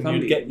illness in their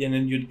family. And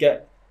then you'd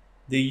get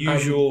the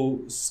usual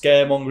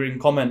scaremongering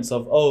comments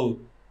of, oh,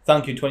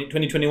 thank you,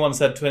 2021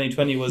 said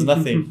 2020 was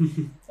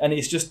nothing. And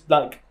it's just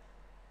like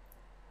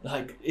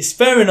it's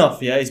fair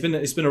enough, yeah. It's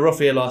been a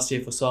rough year last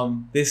year for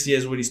some. This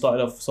year's already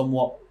started off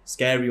somewhat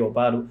scary or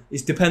bad.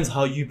 It depends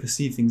how you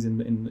perceive things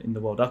in the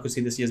world. I could say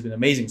this year's been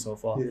amazing so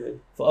far. Yeah.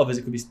 For others,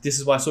 it could be. This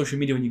is why social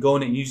media, when you go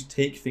on it, you just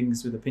take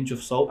things with a pinch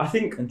of salt. I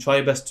think, and try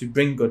your best to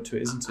bring good to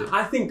it, isn't it?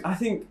 I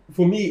think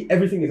for me,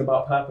 everything is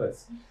about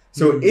purpose.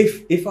 So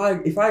if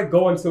I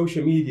go on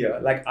social media,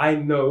 like, I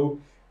know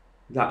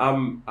that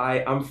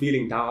I'm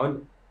feeling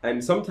down,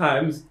 and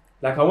sometimes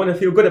like I want to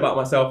feel good about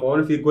myself. I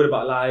want to feel good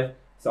about life.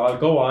 So I'll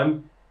go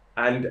on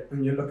and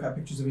you look at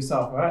pictures of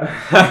yourself, right?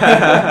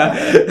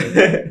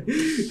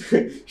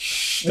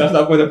 Shh, that's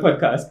not for the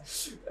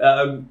podcast.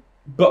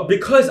 But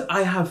because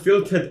I have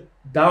filtered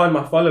down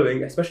my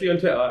following, especially on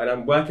Twitter, and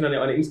I'm working on it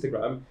on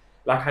Instagram,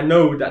 like, I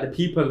know that the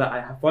people that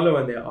I follow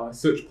on there are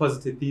such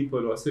positive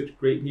people or such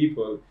great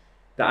people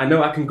that I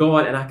know I can go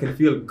on and I can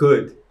feel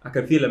good. I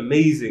can feel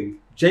amazing,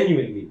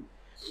 genuinely.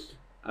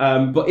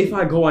 But if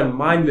I go on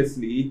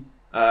mindlessly,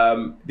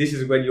 this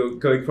is when you're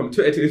going from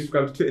Twitter to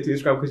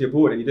Instagram because you're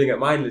bored and you're doing it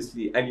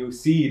mindlessly, and you'll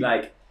see,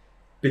 like,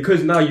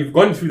 because now you've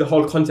gone through the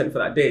whole content for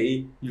that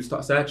day, you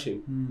start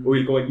searching, or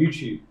you go on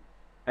YouTube,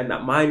 and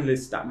that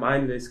mindless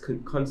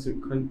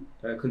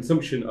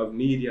consumption of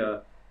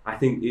media, I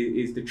think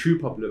is the true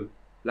problem.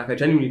 Like, I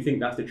genuinely think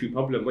that's the true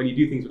problem when you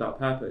do things without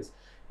purpose.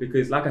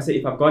 Because, like I say,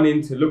 if I've gone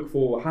in to look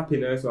for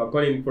happiness, or I've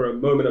gone in for a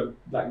moment of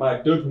like my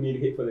dopamine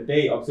hit for the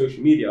day of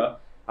social media,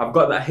 I've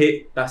got that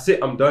hit. That's it.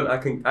 I'm done. I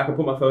can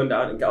put my phone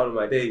down and get on with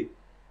my day. Do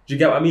you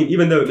get what I mean?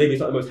 Even though maybe it's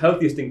not the most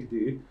healthiest thing to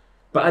do,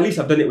 but at least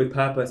I've done it with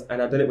purpose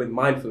and I've done it with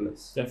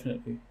mindfulness.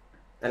 Definitely.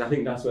 And I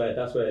think that's where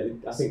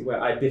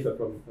I differ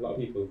from a lot of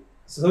people.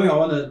 So something I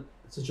want to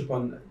touch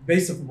upon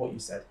based off of what you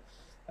said.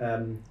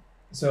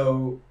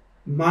 So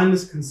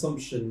mindless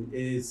consumption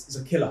is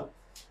a killer.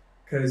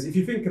 Because if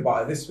you think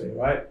about it this way,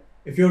 right?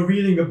 If you're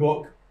reading a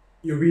book,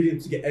 you're reading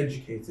to get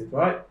educated,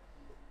 right?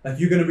 Like,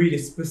 you're going to read a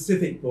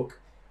specific book.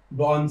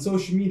 But on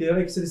social media,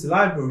 like I said, it's a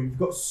library. You've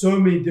got so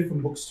many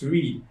different books to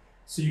read.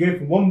 So you're going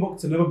from one book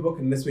to another book,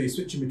 and this way you're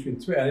switching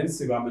between Twitter and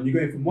Instagram, and you're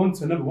going from one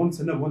to another, one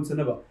to another, one to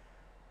another.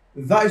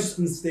 That is just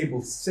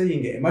unstable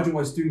saying it. Imagine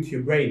what it's doing to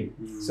your brain.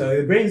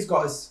 So the brain's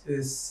got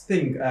this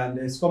thing, and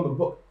it's from a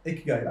book,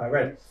 Ikigai, that I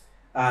read.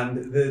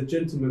 And the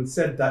gentleman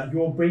said that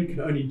your brain can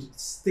only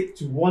stick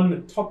to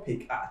one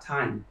topic at a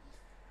time.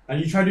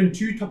 And you try doing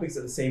two topics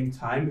at the same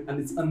time, and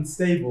it's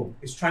unstable.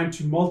 It's trying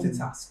to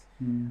multitask.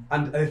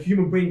 And a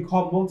human brain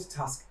can't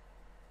multitask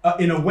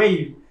in a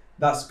way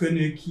that's going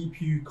to keep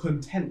you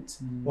content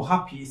or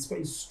happy. It's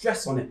putting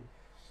stress on it.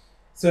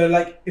 So,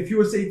 like, if you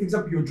were, say, for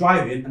example, you're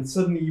driving and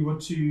suddenly you were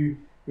to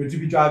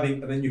be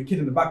driving, and then your kid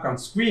in the background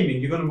screaming,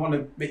 you're going to want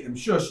to make them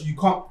shush. You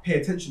can't pay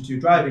attention to your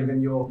driving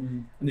and your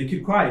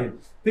kid crying.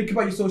 Think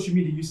about your social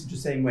media usage the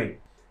same way.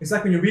 It's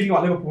like when you're reading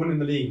about Liverpool winning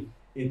the league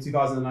in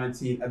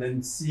 2019 and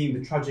then seeing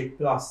the tragic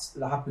blast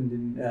that happened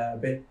in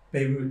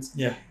Beirut.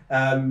 Yeah.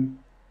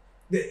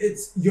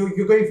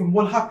 You're going from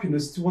one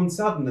happiness to one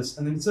sadness,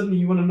 and then suddenly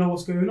you want to know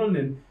what's going on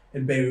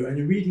in Beirut, and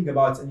you're reading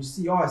about it and you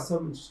see, it's so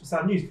much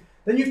sad news.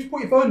 Then you have to put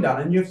your phone down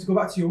and you have to go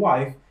back to your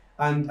wife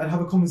and have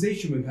a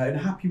conversation with her in a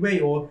happy way,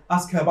 or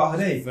ask her about her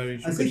day.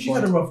 And say she's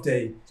had a rough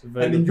day, and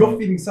then you're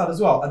feeling sad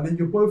as well, and then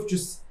you're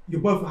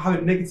both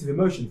having negative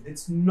emotions.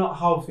 It's not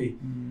healthy,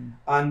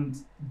 and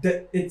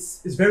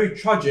it's very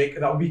tragic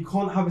that we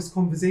can't have this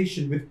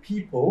conversation with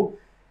people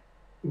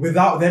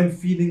without them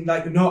feeling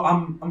like, no,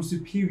 I'm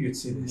superior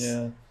to this.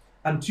 Yeah.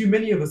 And too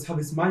many of us have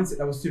this mindset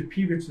that we're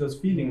superior to those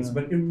feelings,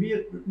 but in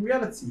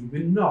reality,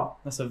 we're not.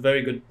 That's a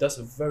very,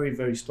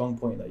 very strong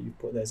point that you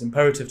put there. It's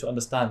imperative to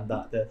understand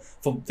that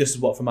this is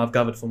what I've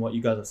gathered from what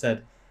you guys have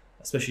said,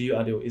 especially you,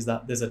 Adil, is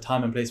that there's a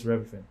time and place for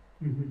everything,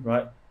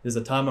 right? There's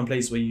a time and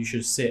place where you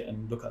should sit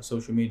and look at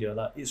social media.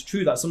 Like, it's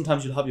true that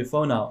sometimes you'll have your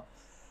phone out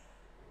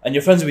and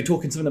your friends will be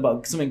talking something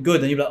about something good,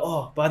 and you'll be like,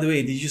 oh, by the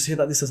way, did you just hear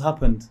that this has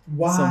happened?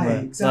 Why? Somewhere?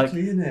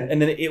 Exactly, like, innit?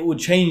 And then it will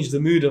change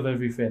the mood of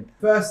everything.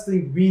 First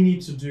thing we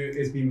need to do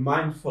is be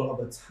mindful of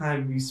the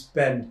time we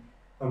spend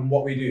and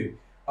what we do.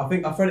 I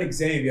think our friend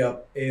Xavier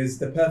is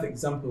the perfect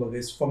example of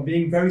this, from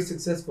being very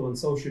successful on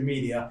social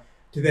media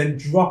to then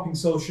dropping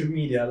social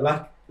media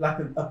like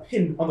a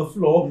pin on the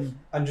floor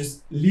and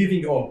just leaving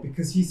it off,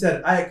 because he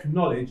said, I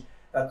acknowledge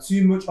that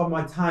too much of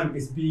my time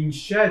is being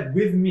shared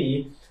with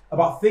me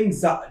about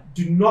things that I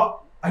do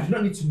not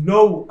need to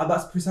know at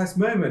that precise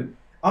moment.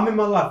 I'm in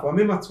my life, I'm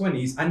in my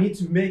 20s, I need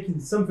to make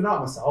something out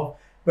of myself,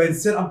 but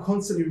instead I'm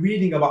constantly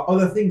reading about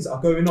other things that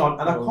are going on,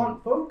 and I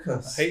can't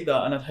focus. I hate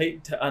that,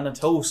 and I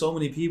tell so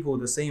many people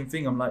the same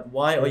thing. I'm like,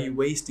 why are you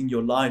wasting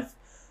your life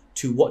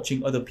to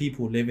watching other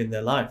people living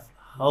their life?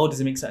 How does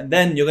it make sense? And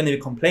then you're going to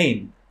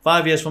complain.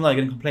 5 years from now, you're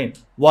going to complain.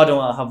 Why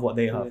don't I have what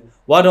they have?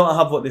 Why don't I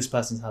have what this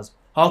person has?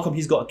 How come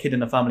he's got a kid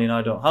and a family and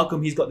I don't? How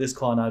come he's got this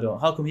car and I don't?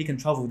 How come he can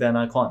travel there and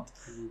I can't?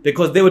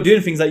 Because they were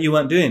doing things that you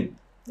weren't doing.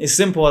 It's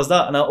simple as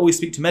that. And I always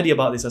speak to Mehdi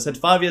about this. I said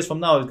 5 years from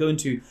now, 5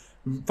 to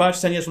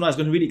 10 years from now, it's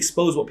going to really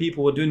expose what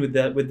people were doing in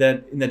their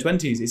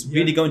 20s. It's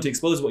really going to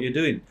expose what you're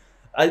doing.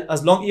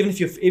 Even if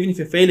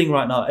you're failing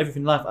right now,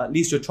 everything in life, at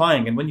least you're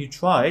trying. And when you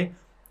try,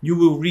 you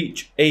will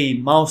reach a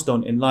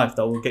milestone in life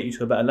that will get you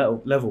to a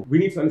better level. We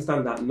need to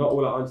understand that not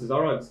all our answers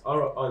are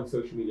on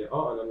social media,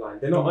 are online.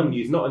 They're not on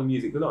news, not on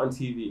music, they're not on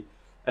TV.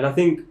 And I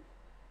think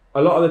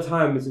a lot of the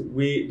times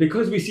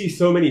because we see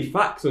so many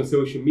facts on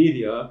social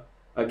media,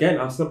 again,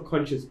 our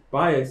subconscious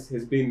bias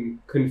has been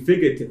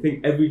configured to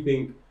think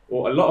everything,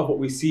 or a lot of what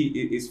we see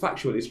is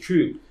factual, is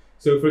true.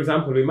 So, for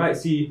example, we might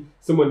see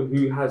someone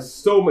who has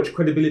so much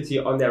credibility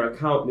on their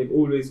account, they've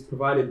always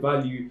provided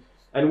value,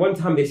 and one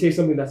time they say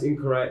something that's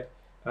incorrect,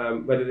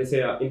 whether they say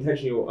it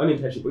intentionally or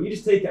unintentionally, but you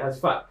just take it as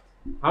fact.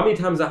 How many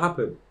times that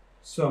happened?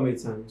 So many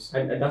times.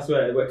 And that's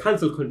where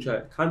cancel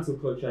culture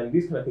and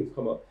these kind of things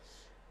come up.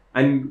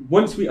 And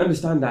once we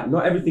understand that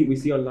not everything we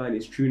see online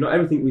is true, not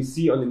everything we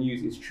see on the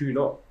news is true,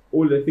 not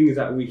all the things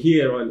that we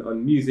hear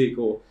on music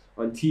or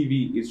on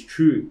TV is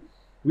true,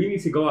 we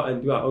need to go out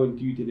and do our own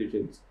due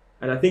diligence.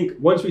 And I think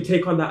once we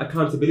take on that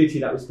accountability,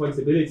 that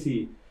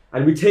responsibility,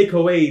 and we take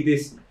away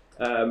this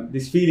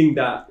feeling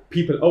that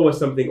people owe us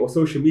something, or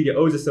social media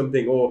owes us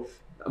something, or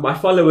my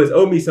followers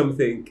owe me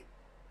something,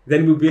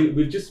 then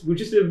we'll just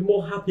live a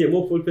more happy and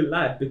more fulfilled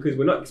life because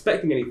we're not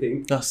expecting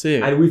anything. That's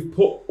it. And we've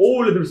put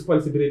all of the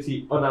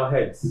responsibility on our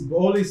heads. But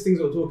all these things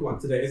we're talking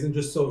about today isn't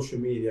just social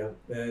media.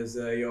 There's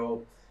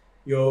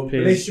your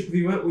Peers. relationship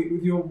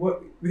with your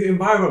work, with your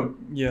environment.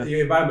 Yeah.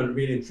 Your environment,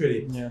 really and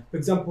truly. Yeah. For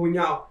example, when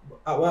you're out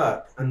at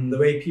work and the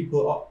way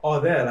people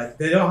are there, like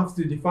they don't have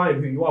to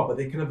define who you are, but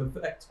they can have an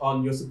effect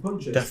on your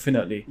subconscious.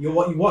 Definitely. You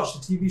watch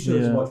the TV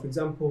shows Yeah. you watch, for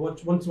example,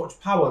 want to watch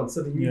Power, and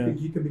suddenly you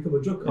think you can become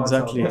a drug cartel.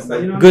 Exactly. What's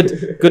that, you know?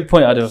 Good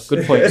point, Ado.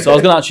 Good point. So I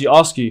was going to actually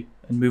ask you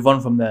and move on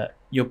from there.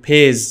 Your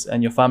peers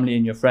and your family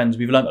and your friends,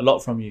 we've learned a lot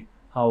from you.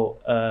 How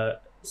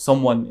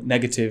someone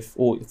negative,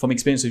 or from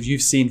experiences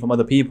you've seen from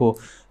other people,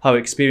 how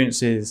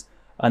experiences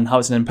and how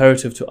it's an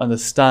imperative to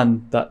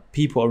understand that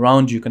people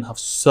around you can have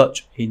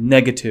such a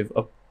negative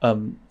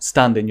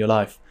stand in your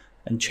life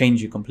and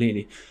change you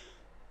completely.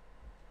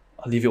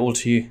 I'll leave it all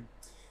to you.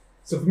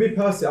 So for me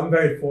personally, I'm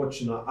very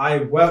fortunate.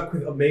 I work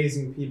with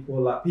amazing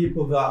people, like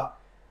people that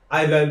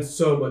I learned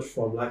so much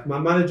from. Like my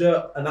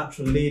manager, a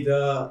natural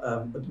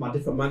leader, my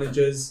different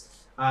managers,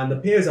 and the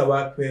peers I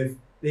work with,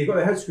 they've got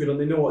their heads screwed on,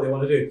 they know what they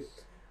want to do.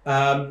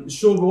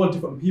 Sure, we're all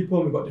different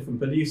people, we've got different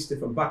beliefs,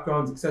 different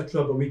backgrounds,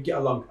 etc., but we get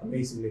along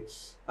amazingly.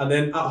 And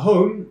then at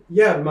home,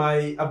 yeah,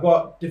 I've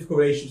got difficult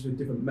relationships with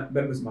different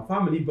members of my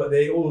family, but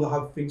they all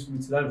have things for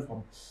me to learn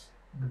from.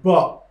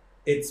 But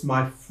it's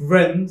my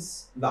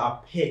friends that I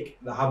pick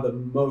that have the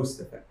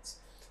most effect.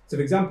 So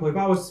for example, if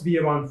I was to be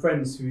around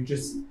friends who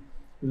just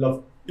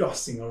love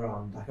dossing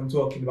around, like I'm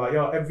talking about,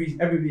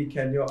 every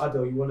weekend,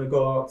 Ado, you want to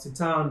go out to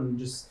town and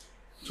just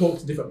talk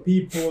to different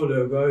people,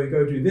 or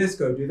go do this,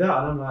 go do that,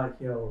 and I'm like,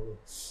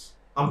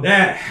 I'm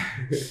there.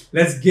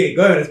 Let's get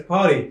going, let's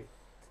party.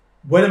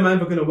 When am I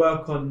ever going to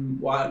work on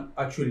what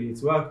I truly need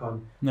to work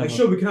on? Never. Like,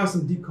 sure, we can have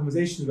some deep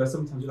conversations where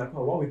sometimes you're like,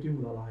 oh, what are we doing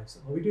with our lives?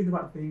 Are we doing the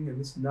right thing and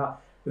this and that?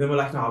 But then we're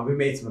like, no, we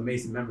made some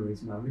amazing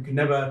memories, man. We can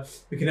never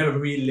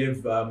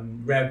relive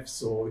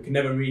Revs, or we can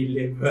never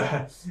relive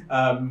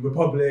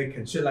Republic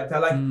and shit like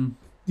that. Like,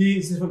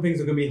 these different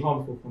things are going to be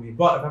harmful for me.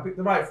 But if I pick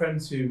the right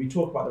friends who we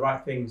talk about the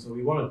right things, or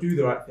we want to do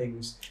the right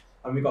things,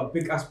 and we've got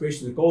big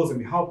aspirations and goals, and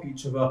we help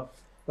each other,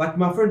 like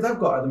my friends I've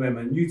got at the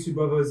moment, YouTube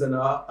brothers and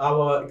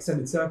our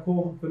extended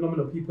circle,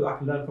 phenomenal people I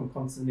can learn from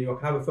constantly, or I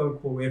can have a phone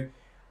call with,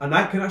 and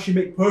I can actually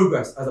make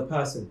progress as a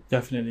person.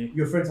 Definitely.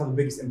 Your friends have the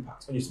biggest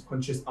impact on your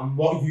subconscious and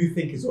what you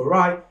think is all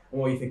right and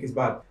what you think is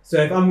bad.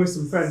 So if I'm with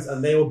some friends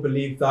and they all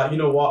believe that, you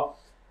know what,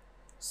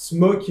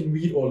 smoking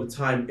weed all the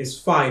time is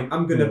fine,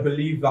 I'm going to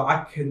believe that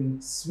I can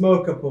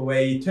smoke up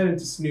away, turn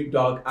into Snoop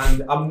Dogg,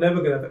 and I'm never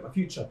going to affect my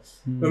future.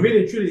 But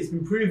really and truly, it's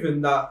been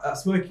proven that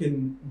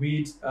smoking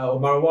weed or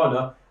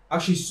marijuana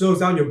actually slows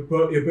down your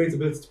brain's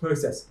ability to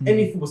process.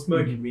 Any form of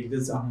smoking really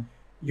does that.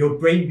 Your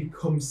brain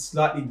becomes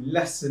slightly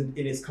lessened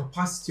in its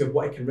capacity of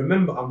what it can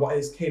remember and what it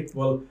is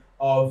capable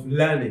of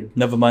learning.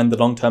 Never mind the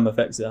long-term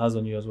effects it has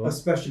on you as well.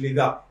 Especially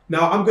that.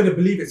 Now, I'm going to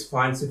believe it's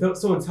fine. So if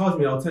someone tells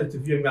me an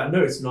alternative view, I'm like,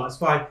 no, it's not, it's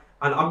fine.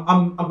 And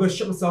I'm going to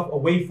shut myself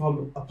away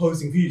from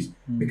opposing views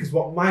because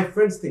what my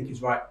friends think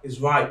is right is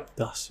right.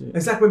 That's it.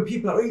 It's like when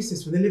people are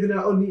racist, when they live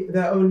in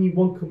their only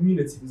one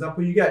community. For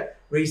example, you get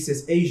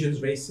racist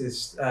Asians,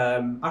 racist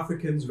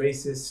Africans,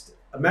 racist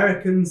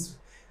Americans.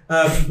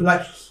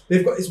 Like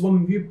they've got this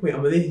one viewpoint,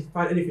 and when they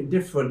find anything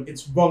different,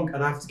 it's wrong,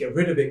 and I have to get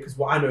rid of it because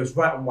what I know is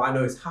right and what I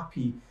know is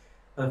happy.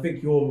 And I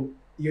think your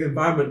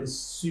environment is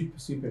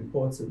super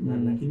important,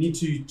 man. Like you need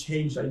to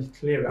change that, you need to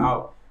clear it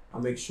out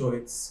and make sure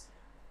it's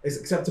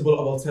acceptable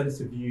of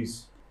alternative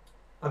views.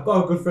 I've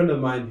got a good friend of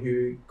mine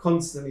who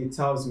constantly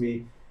tells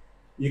me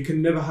you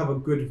can never have a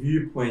good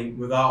viewpoint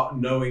without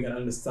knowing and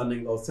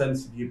understanding the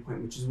alternative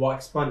viewpoint, which is what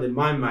expanded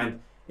my mind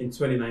in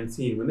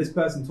 2019. When this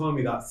person told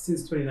me that,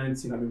 since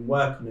 2019 I've been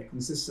working on it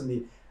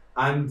consistently,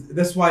 and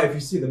that's why if you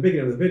see the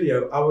beginning of the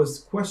video, I was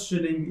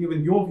questioning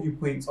even your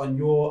viewpoints on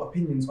your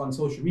opinions on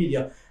social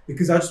media,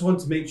 because I just want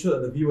to make sure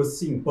that the viewers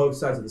seeing both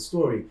sides of the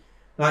story.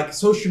 Like,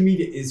 social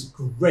media is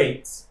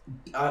great.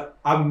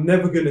 I'm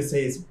never going to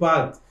say it's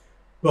bad,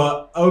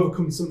 but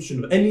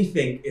overconsumption of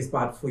anything is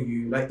bad for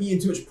you. Like, eating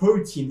too much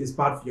protein is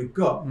bad for your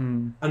gut.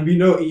 And we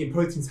know eating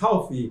protein is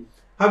healthy.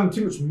 Having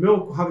too much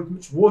milk or having too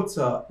much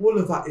water, all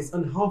of that is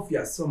unhealthy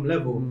at some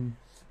level.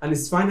 And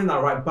it's finding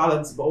that right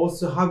balance, but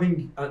also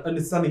having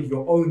understanding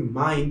your own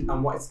mind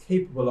and what it's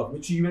capable of,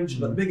 which you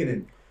mentioned at the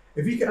beginning.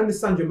 If you can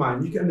understand your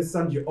mind, you can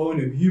understand your own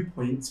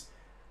viewpoint,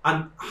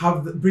 and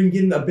bring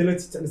in the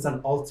ability to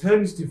understand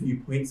alternative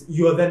viewpoints,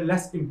 you are then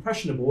less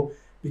impressionable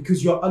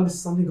because you're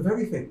understanding of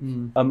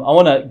everything. I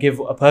want to give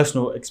a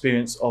personal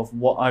experience of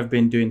what I've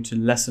been doing to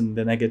lessen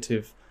the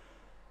negative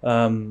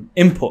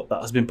input that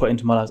has been put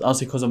into my life.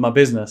 Honestly, because of my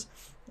business.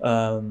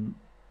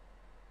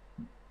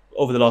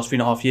 Over the last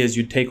 3.5 years,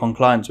 you'd take on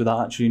clients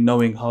without actually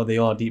knowing how they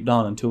are deep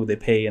down until they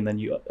pay, and then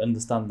you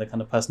understand the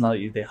kind of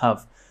personality they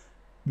have.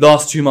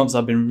 Last 2 months,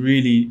 I've been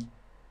really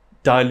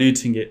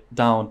diluting it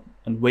down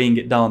and weighing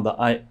it down, that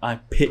I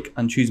pick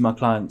and choose my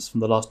clients from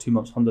the last 2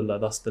 months. Alhamdulillah,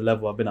 that's the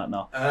level I've been at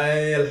now.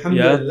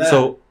 Alhamdulillah. Yeah.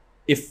 So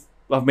if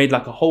I've made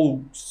like a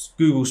whole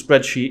Google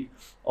spreadsheet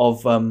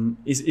of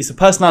it's a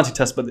personality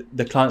test, but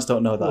the clients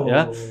don't know that.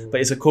 Yeah,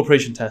 but it's a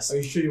corporation test. Are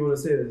you sure you want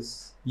to say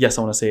this? Yes,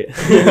 I want to say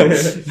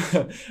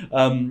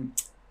it.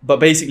 But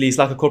basically, it's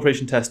like a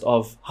corporation test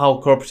of how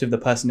cooperative the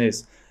person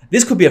is.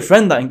 This could be a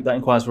friend that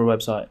inquires for a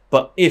website,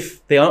 but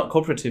if they are not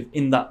cooperative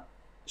in that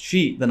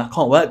sheet, then I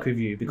can't work with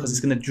you because it's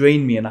going to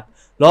drain me. And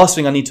last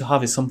thing I need to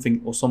have is something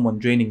or someone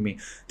draining me.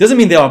 Doesn't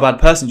mean they are a bad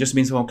person. It just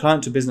means from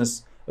client to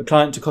business, a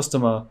client to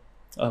customer.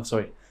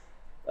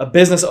 A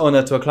business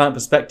owner to a client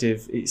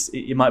perspective,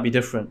 it might be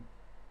different.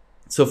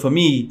 So for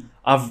me,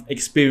 I've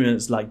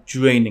experienced like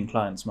draining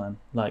clients, man.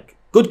 Like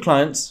good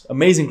clients,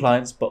 amazing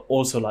clients, but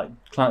also like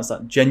clients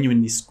that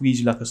genuinely squeeze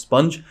you like a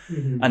sponge,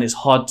 and it's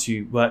hard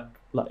to work.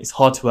 Like it's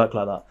hard to work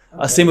like that.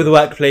 Okay. Same with the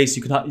workplace.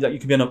 You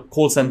could be on a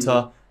call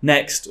center,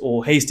 Next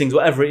or Hastings,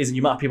 whatever it is, and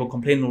you might have people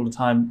complaining all the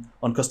time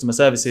on customer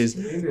services.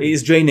 It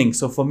is draining.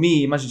 So for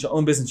me, imagine it's your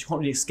own business. You can't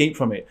really escape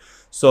from it.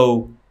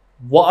 So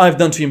what I've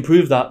done to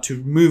improve that,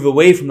 to move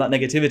away from that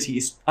negativity,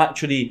 is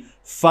actually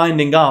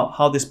finding out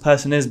how this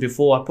person is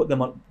before I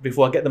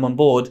get them on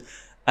board.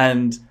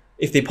 And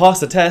if they pass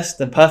the test,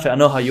 then perfect. I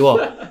know how you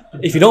are.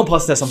 If you don't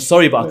pass the test, I'm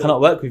sorry, but I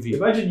cannot work with you.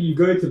 Imagine you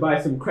go to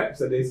buy some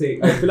crepes and they say,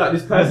 I feel like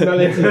this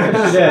personality.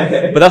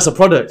 Yeah. But that's a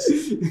product.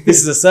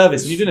 This is a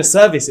service. When you're doing a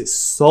service, it's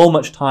so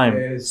much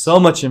time, so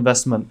much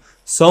investment,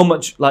 so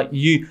much like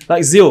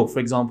Zeal, for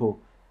example.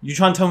 You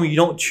try and tell me you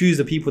don't choose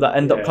the people that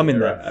end up coming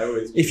there.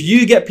 Right. If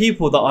you get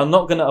people that are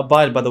not gonna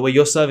abide by the way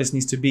your service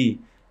needs to be,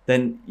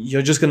 then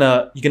you're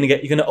gonna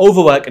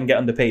overwork and get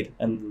underpaid.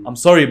 And I'm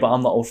sorry, but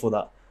I'm not all for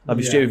that. I'll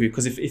be straight with you,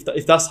 because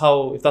if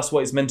that's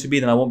what it's meant to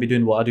be, then I won't be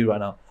doing what I do right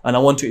now, and I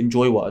want to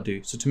enjoy what I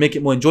do. So to make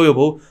it more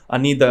enjoyable, I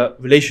need the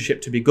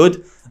relationship to be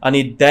good, I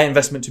need their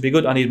investment to be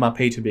good, I need my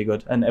pay to be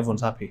good, and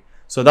everyone's happy.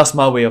 So that's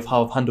my way of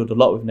how I've handled a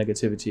lot with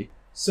negativity.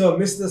 So,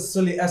 Mr.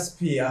 Sully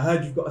SP, I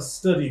heard you've got a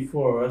study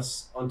for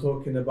us on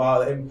talking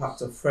about the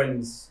impact of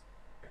friends.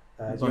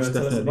 Do you want to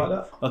tell us about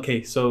that?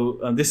 Okay, so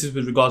this is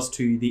with regards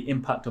to the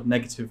impact of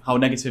how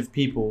negative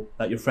people,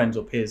 like your friends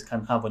or peers,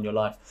 can have on your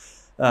life.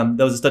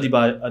 There was a study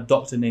by a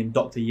doctor named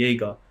Dr.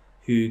 Yeager,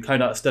 who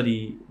carried out a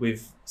study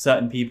with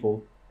certain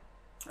people,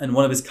 and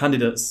one of his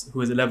candidates, who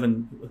was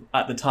 11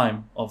 at the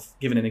time, of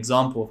giving an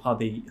example of how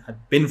they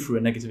had been through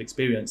a negative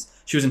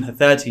experience. She was in her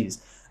 30s,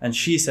 and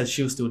she said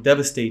she was still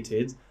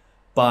devastated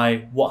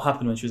by what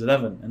happened when she was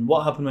 11. And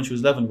what happened when she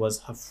was 11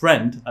 was her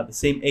friend at the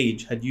same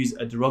age had used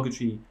a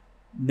derogatory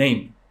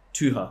name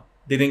to her.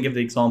 They didn't give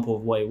the example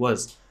of what it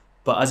was,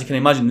 but as you can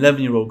imagine,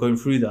 11-year-old going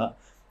through that.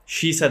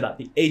 She said at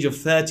the age of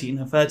 30, in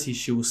her 30s,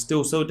 she was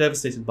still so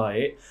devastated by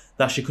it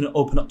that she couldn't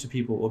open up to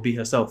people or be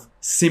herself,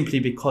 simply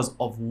because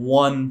of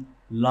one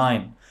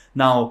line.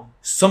 Now,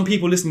 some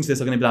people listening to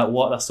this are going to be like,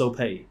 what? That's so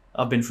petty.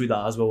 I've been through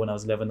that as well when I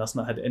was 11. That's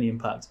not had any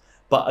impact.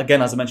 But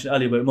again, as I mentioned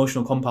earlier, about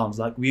emotional compounds,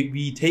 like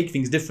we take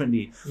things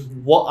differently.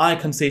 What I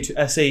can say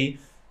to SA,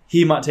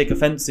 he might take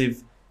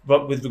offensive,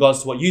 but with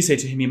regards to what you say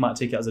to him, he might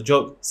take it as a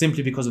joke,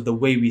 simply because of the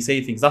way we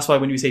say things. That's why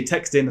when we say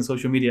texting and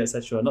social media,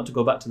 etc., not to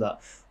go back to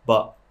that,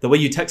 but the way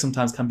you text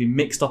sometimes can be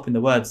mixed up in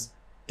the words,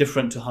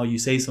 different to how you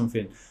say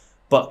something.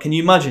 But can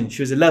you imagine,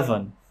 she was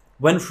 11,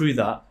 went through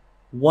that,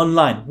 one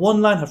line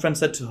her friend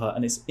said to her,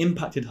 and it's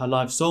impacted her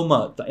life so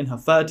much that in her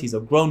 30s, a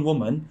grown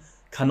woman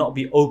cannot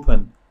be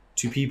open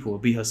to people or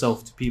be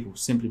herself to people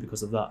simply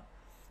because of that.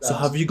 So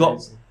have you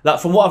got, like,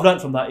 from what I've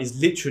learned from that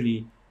is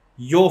literally,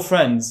 your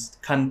friends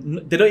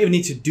they don't even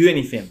need to do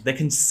anything. They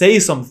can say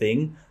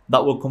something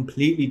that will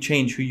completely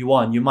change who you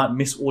are, and you might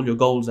miss all your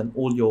goals and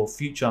all your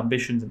future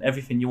ambitions and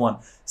everything you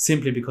want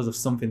simply because of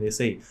something they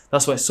say.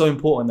 That's why it's so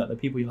important that the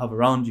people you have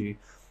around you,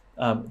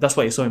 that's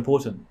why it's so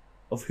important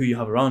of who you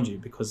have around you,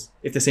 because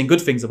if they're saying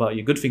good things about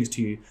you, good things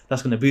to you,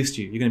 that's going to boost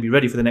you. You're going to be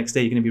ready for the next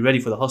day. You're going to be ready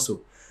for the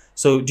hustle.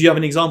 So do you have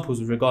any examples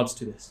with regards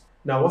to this?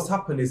 Now, what's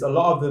happened is a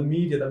lot of the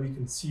media that we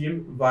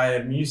consume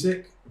via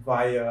music,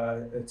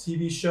 via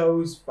TV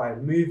shows, via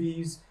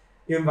movies,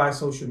 even via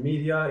social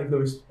media, even though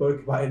we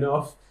spoke about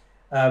enough,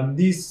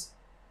 these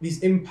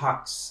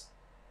impacts,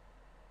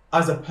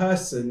 as a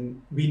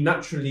person, we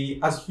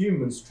naturally, as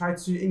humans, try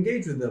to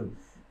engage with them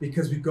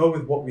because we go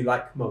with what we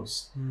like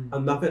most.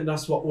 And I think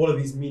that's what all of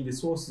these media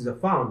sources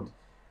have found.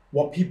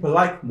 What people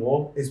like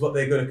more is what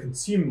they're going to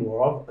consume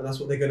more of, and that's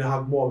what they're going to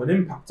have more of an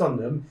impact on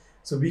them.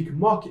 So we can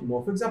market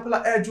more. For example,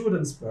 like Air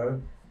Jordans,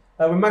 bro.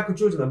 When Michael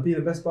Jordan, being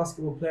the best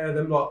basketball player,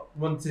 them lot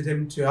wanted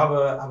him to have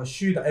a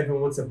shoe that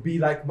everyone wants to be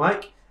like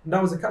Mike. And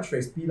that was a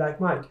catchphrase, be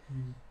like Mike.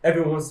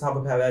 Everyone wants to have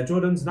a pair of Air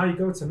Jordans. Now you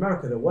go to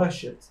America, they're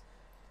worshipped.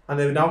 And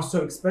they're now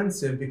so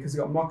expensive because they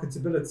got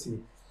marketability.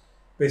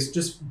 But it's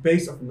just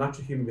based off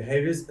natural human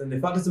behaviors. And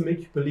if that doesn't make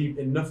you believe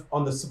enough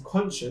on the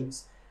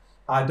subconscious,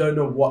 I don't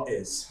know what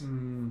is.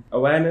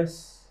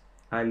 Awareness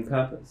and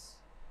purpose.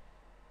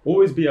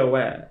 Always be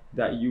aware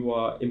that you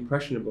are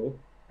impressionable,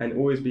 and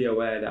always be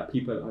aware that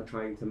people are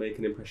trying to make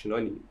an impression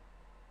on you,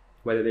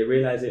 whether they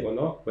realize it or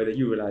not, whether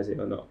you realize it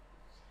or not.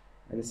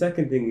 And the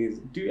second thing is,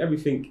 do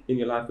everything in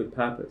your life with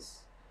purpose.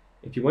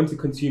 If you want to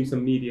consume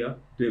some media,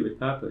 do it with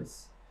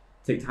purpose.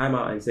 Take time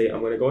out and say, I'm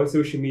going to go on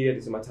social media,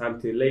 this is my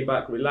time to lay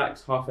back,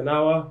 relax, half an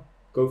hour,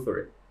 go for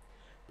it.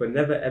 but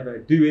never ever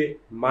do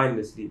it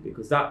mindlessly,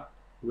 because that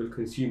will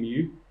consume you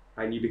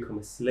and you become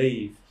a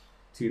slave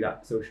to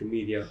that social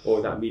media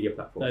or that media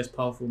platform. That is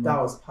powerful, man.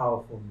 That was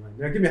powerful, man.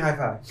 Now give me a high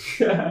five.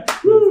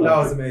 That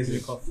was amazing.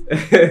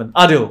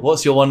 Adil,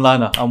 what's your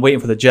one-liner? I'm waiting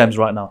for the gems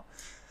right now.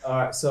 All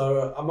right,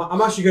 so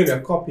I'm actually going to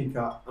be a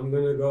copycat. I'm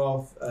going to go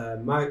off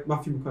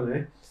Matthew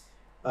McConaughey,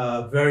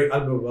 very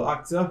admirable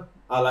actor.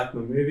 I like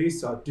my movies,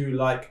 so I do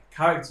like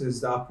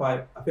characters that I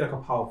feel like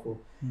are powerful.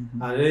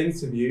 Mm-hmm. And in an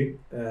interview,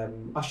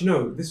 actually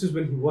no, this was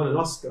when he won an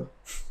Oscar.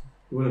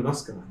 He won an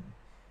Oscar.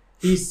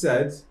 He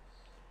said,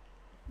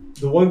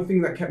 the one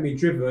thing that kept me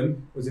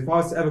driven was if I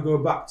was to ever go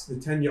back to the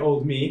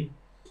 10-year-old me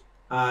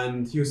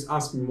and he was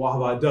asking me what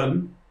have I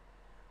done,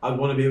 I'd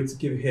want to be able to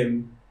give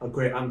him a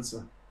great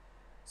answer.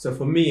 So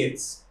for me,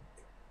 it's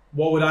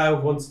what would I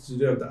have wanted to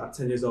do at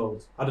 10 years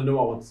old? I don't know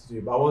what I wanted to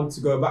do, but I wanted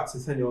to go back to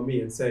the 10-year-old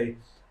me and say,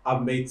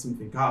 I've made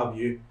something out of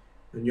you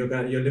and you're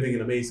living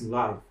an amazing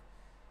life.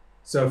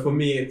 So for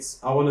me, it's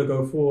I want to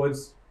go forward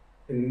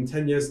in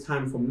 10 years'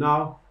 time from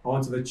now. I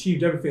want to have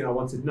achieved everything I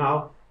wanted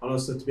now, and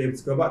also to be able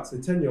to go back to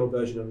the 10-year-old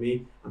version of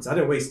me and say, I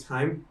didn't waste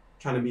time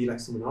trying to be like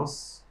someone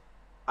else.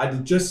 I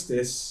did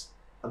justice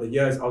at the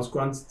years I was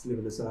granted to live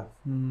on this earth.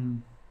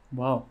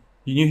 Wow.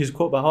 You knew his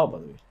quote by heart, by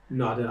the way?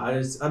 No, I didn't.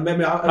 I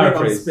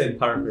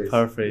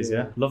Paraphrase,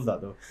 yeah. Love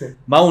that, though.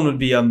 My one would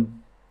be,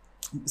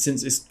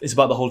 since it's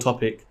about the whole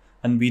topic,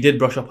 and we did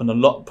brush up on a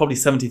lot, probably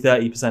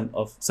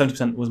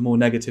 70% was more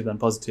negative than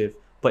positive,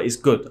 but it's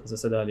good, as I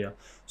said earlier.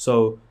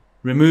 So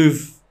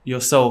remove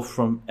yourself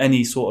from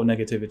any sort of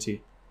negativity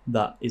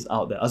that is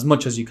out there as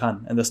much as you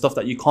can, and the stuff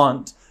that you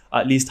can't,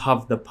 at least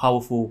have the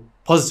powerful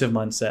positive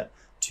mindset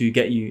to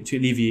get you, to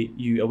alleviate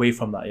you away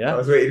from that. I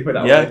was waiting for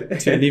that word.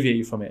 To alleviate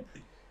you from it.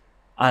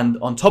 And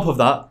on top of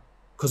that,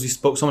 because we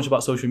spoke so much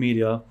about social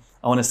media,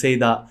 I want to say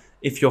that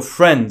if your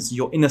friends,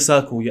 your inner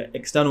circle, your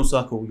external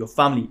circle, your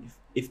family,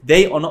 if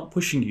they are not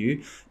pushing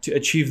you to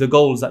achieve the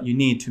goals that you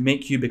need to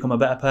make you become a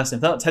better person,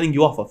 if they're not telling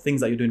you off of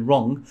things that you're doing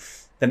wrong,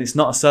 then it's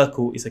not a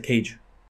circle, it's a cage.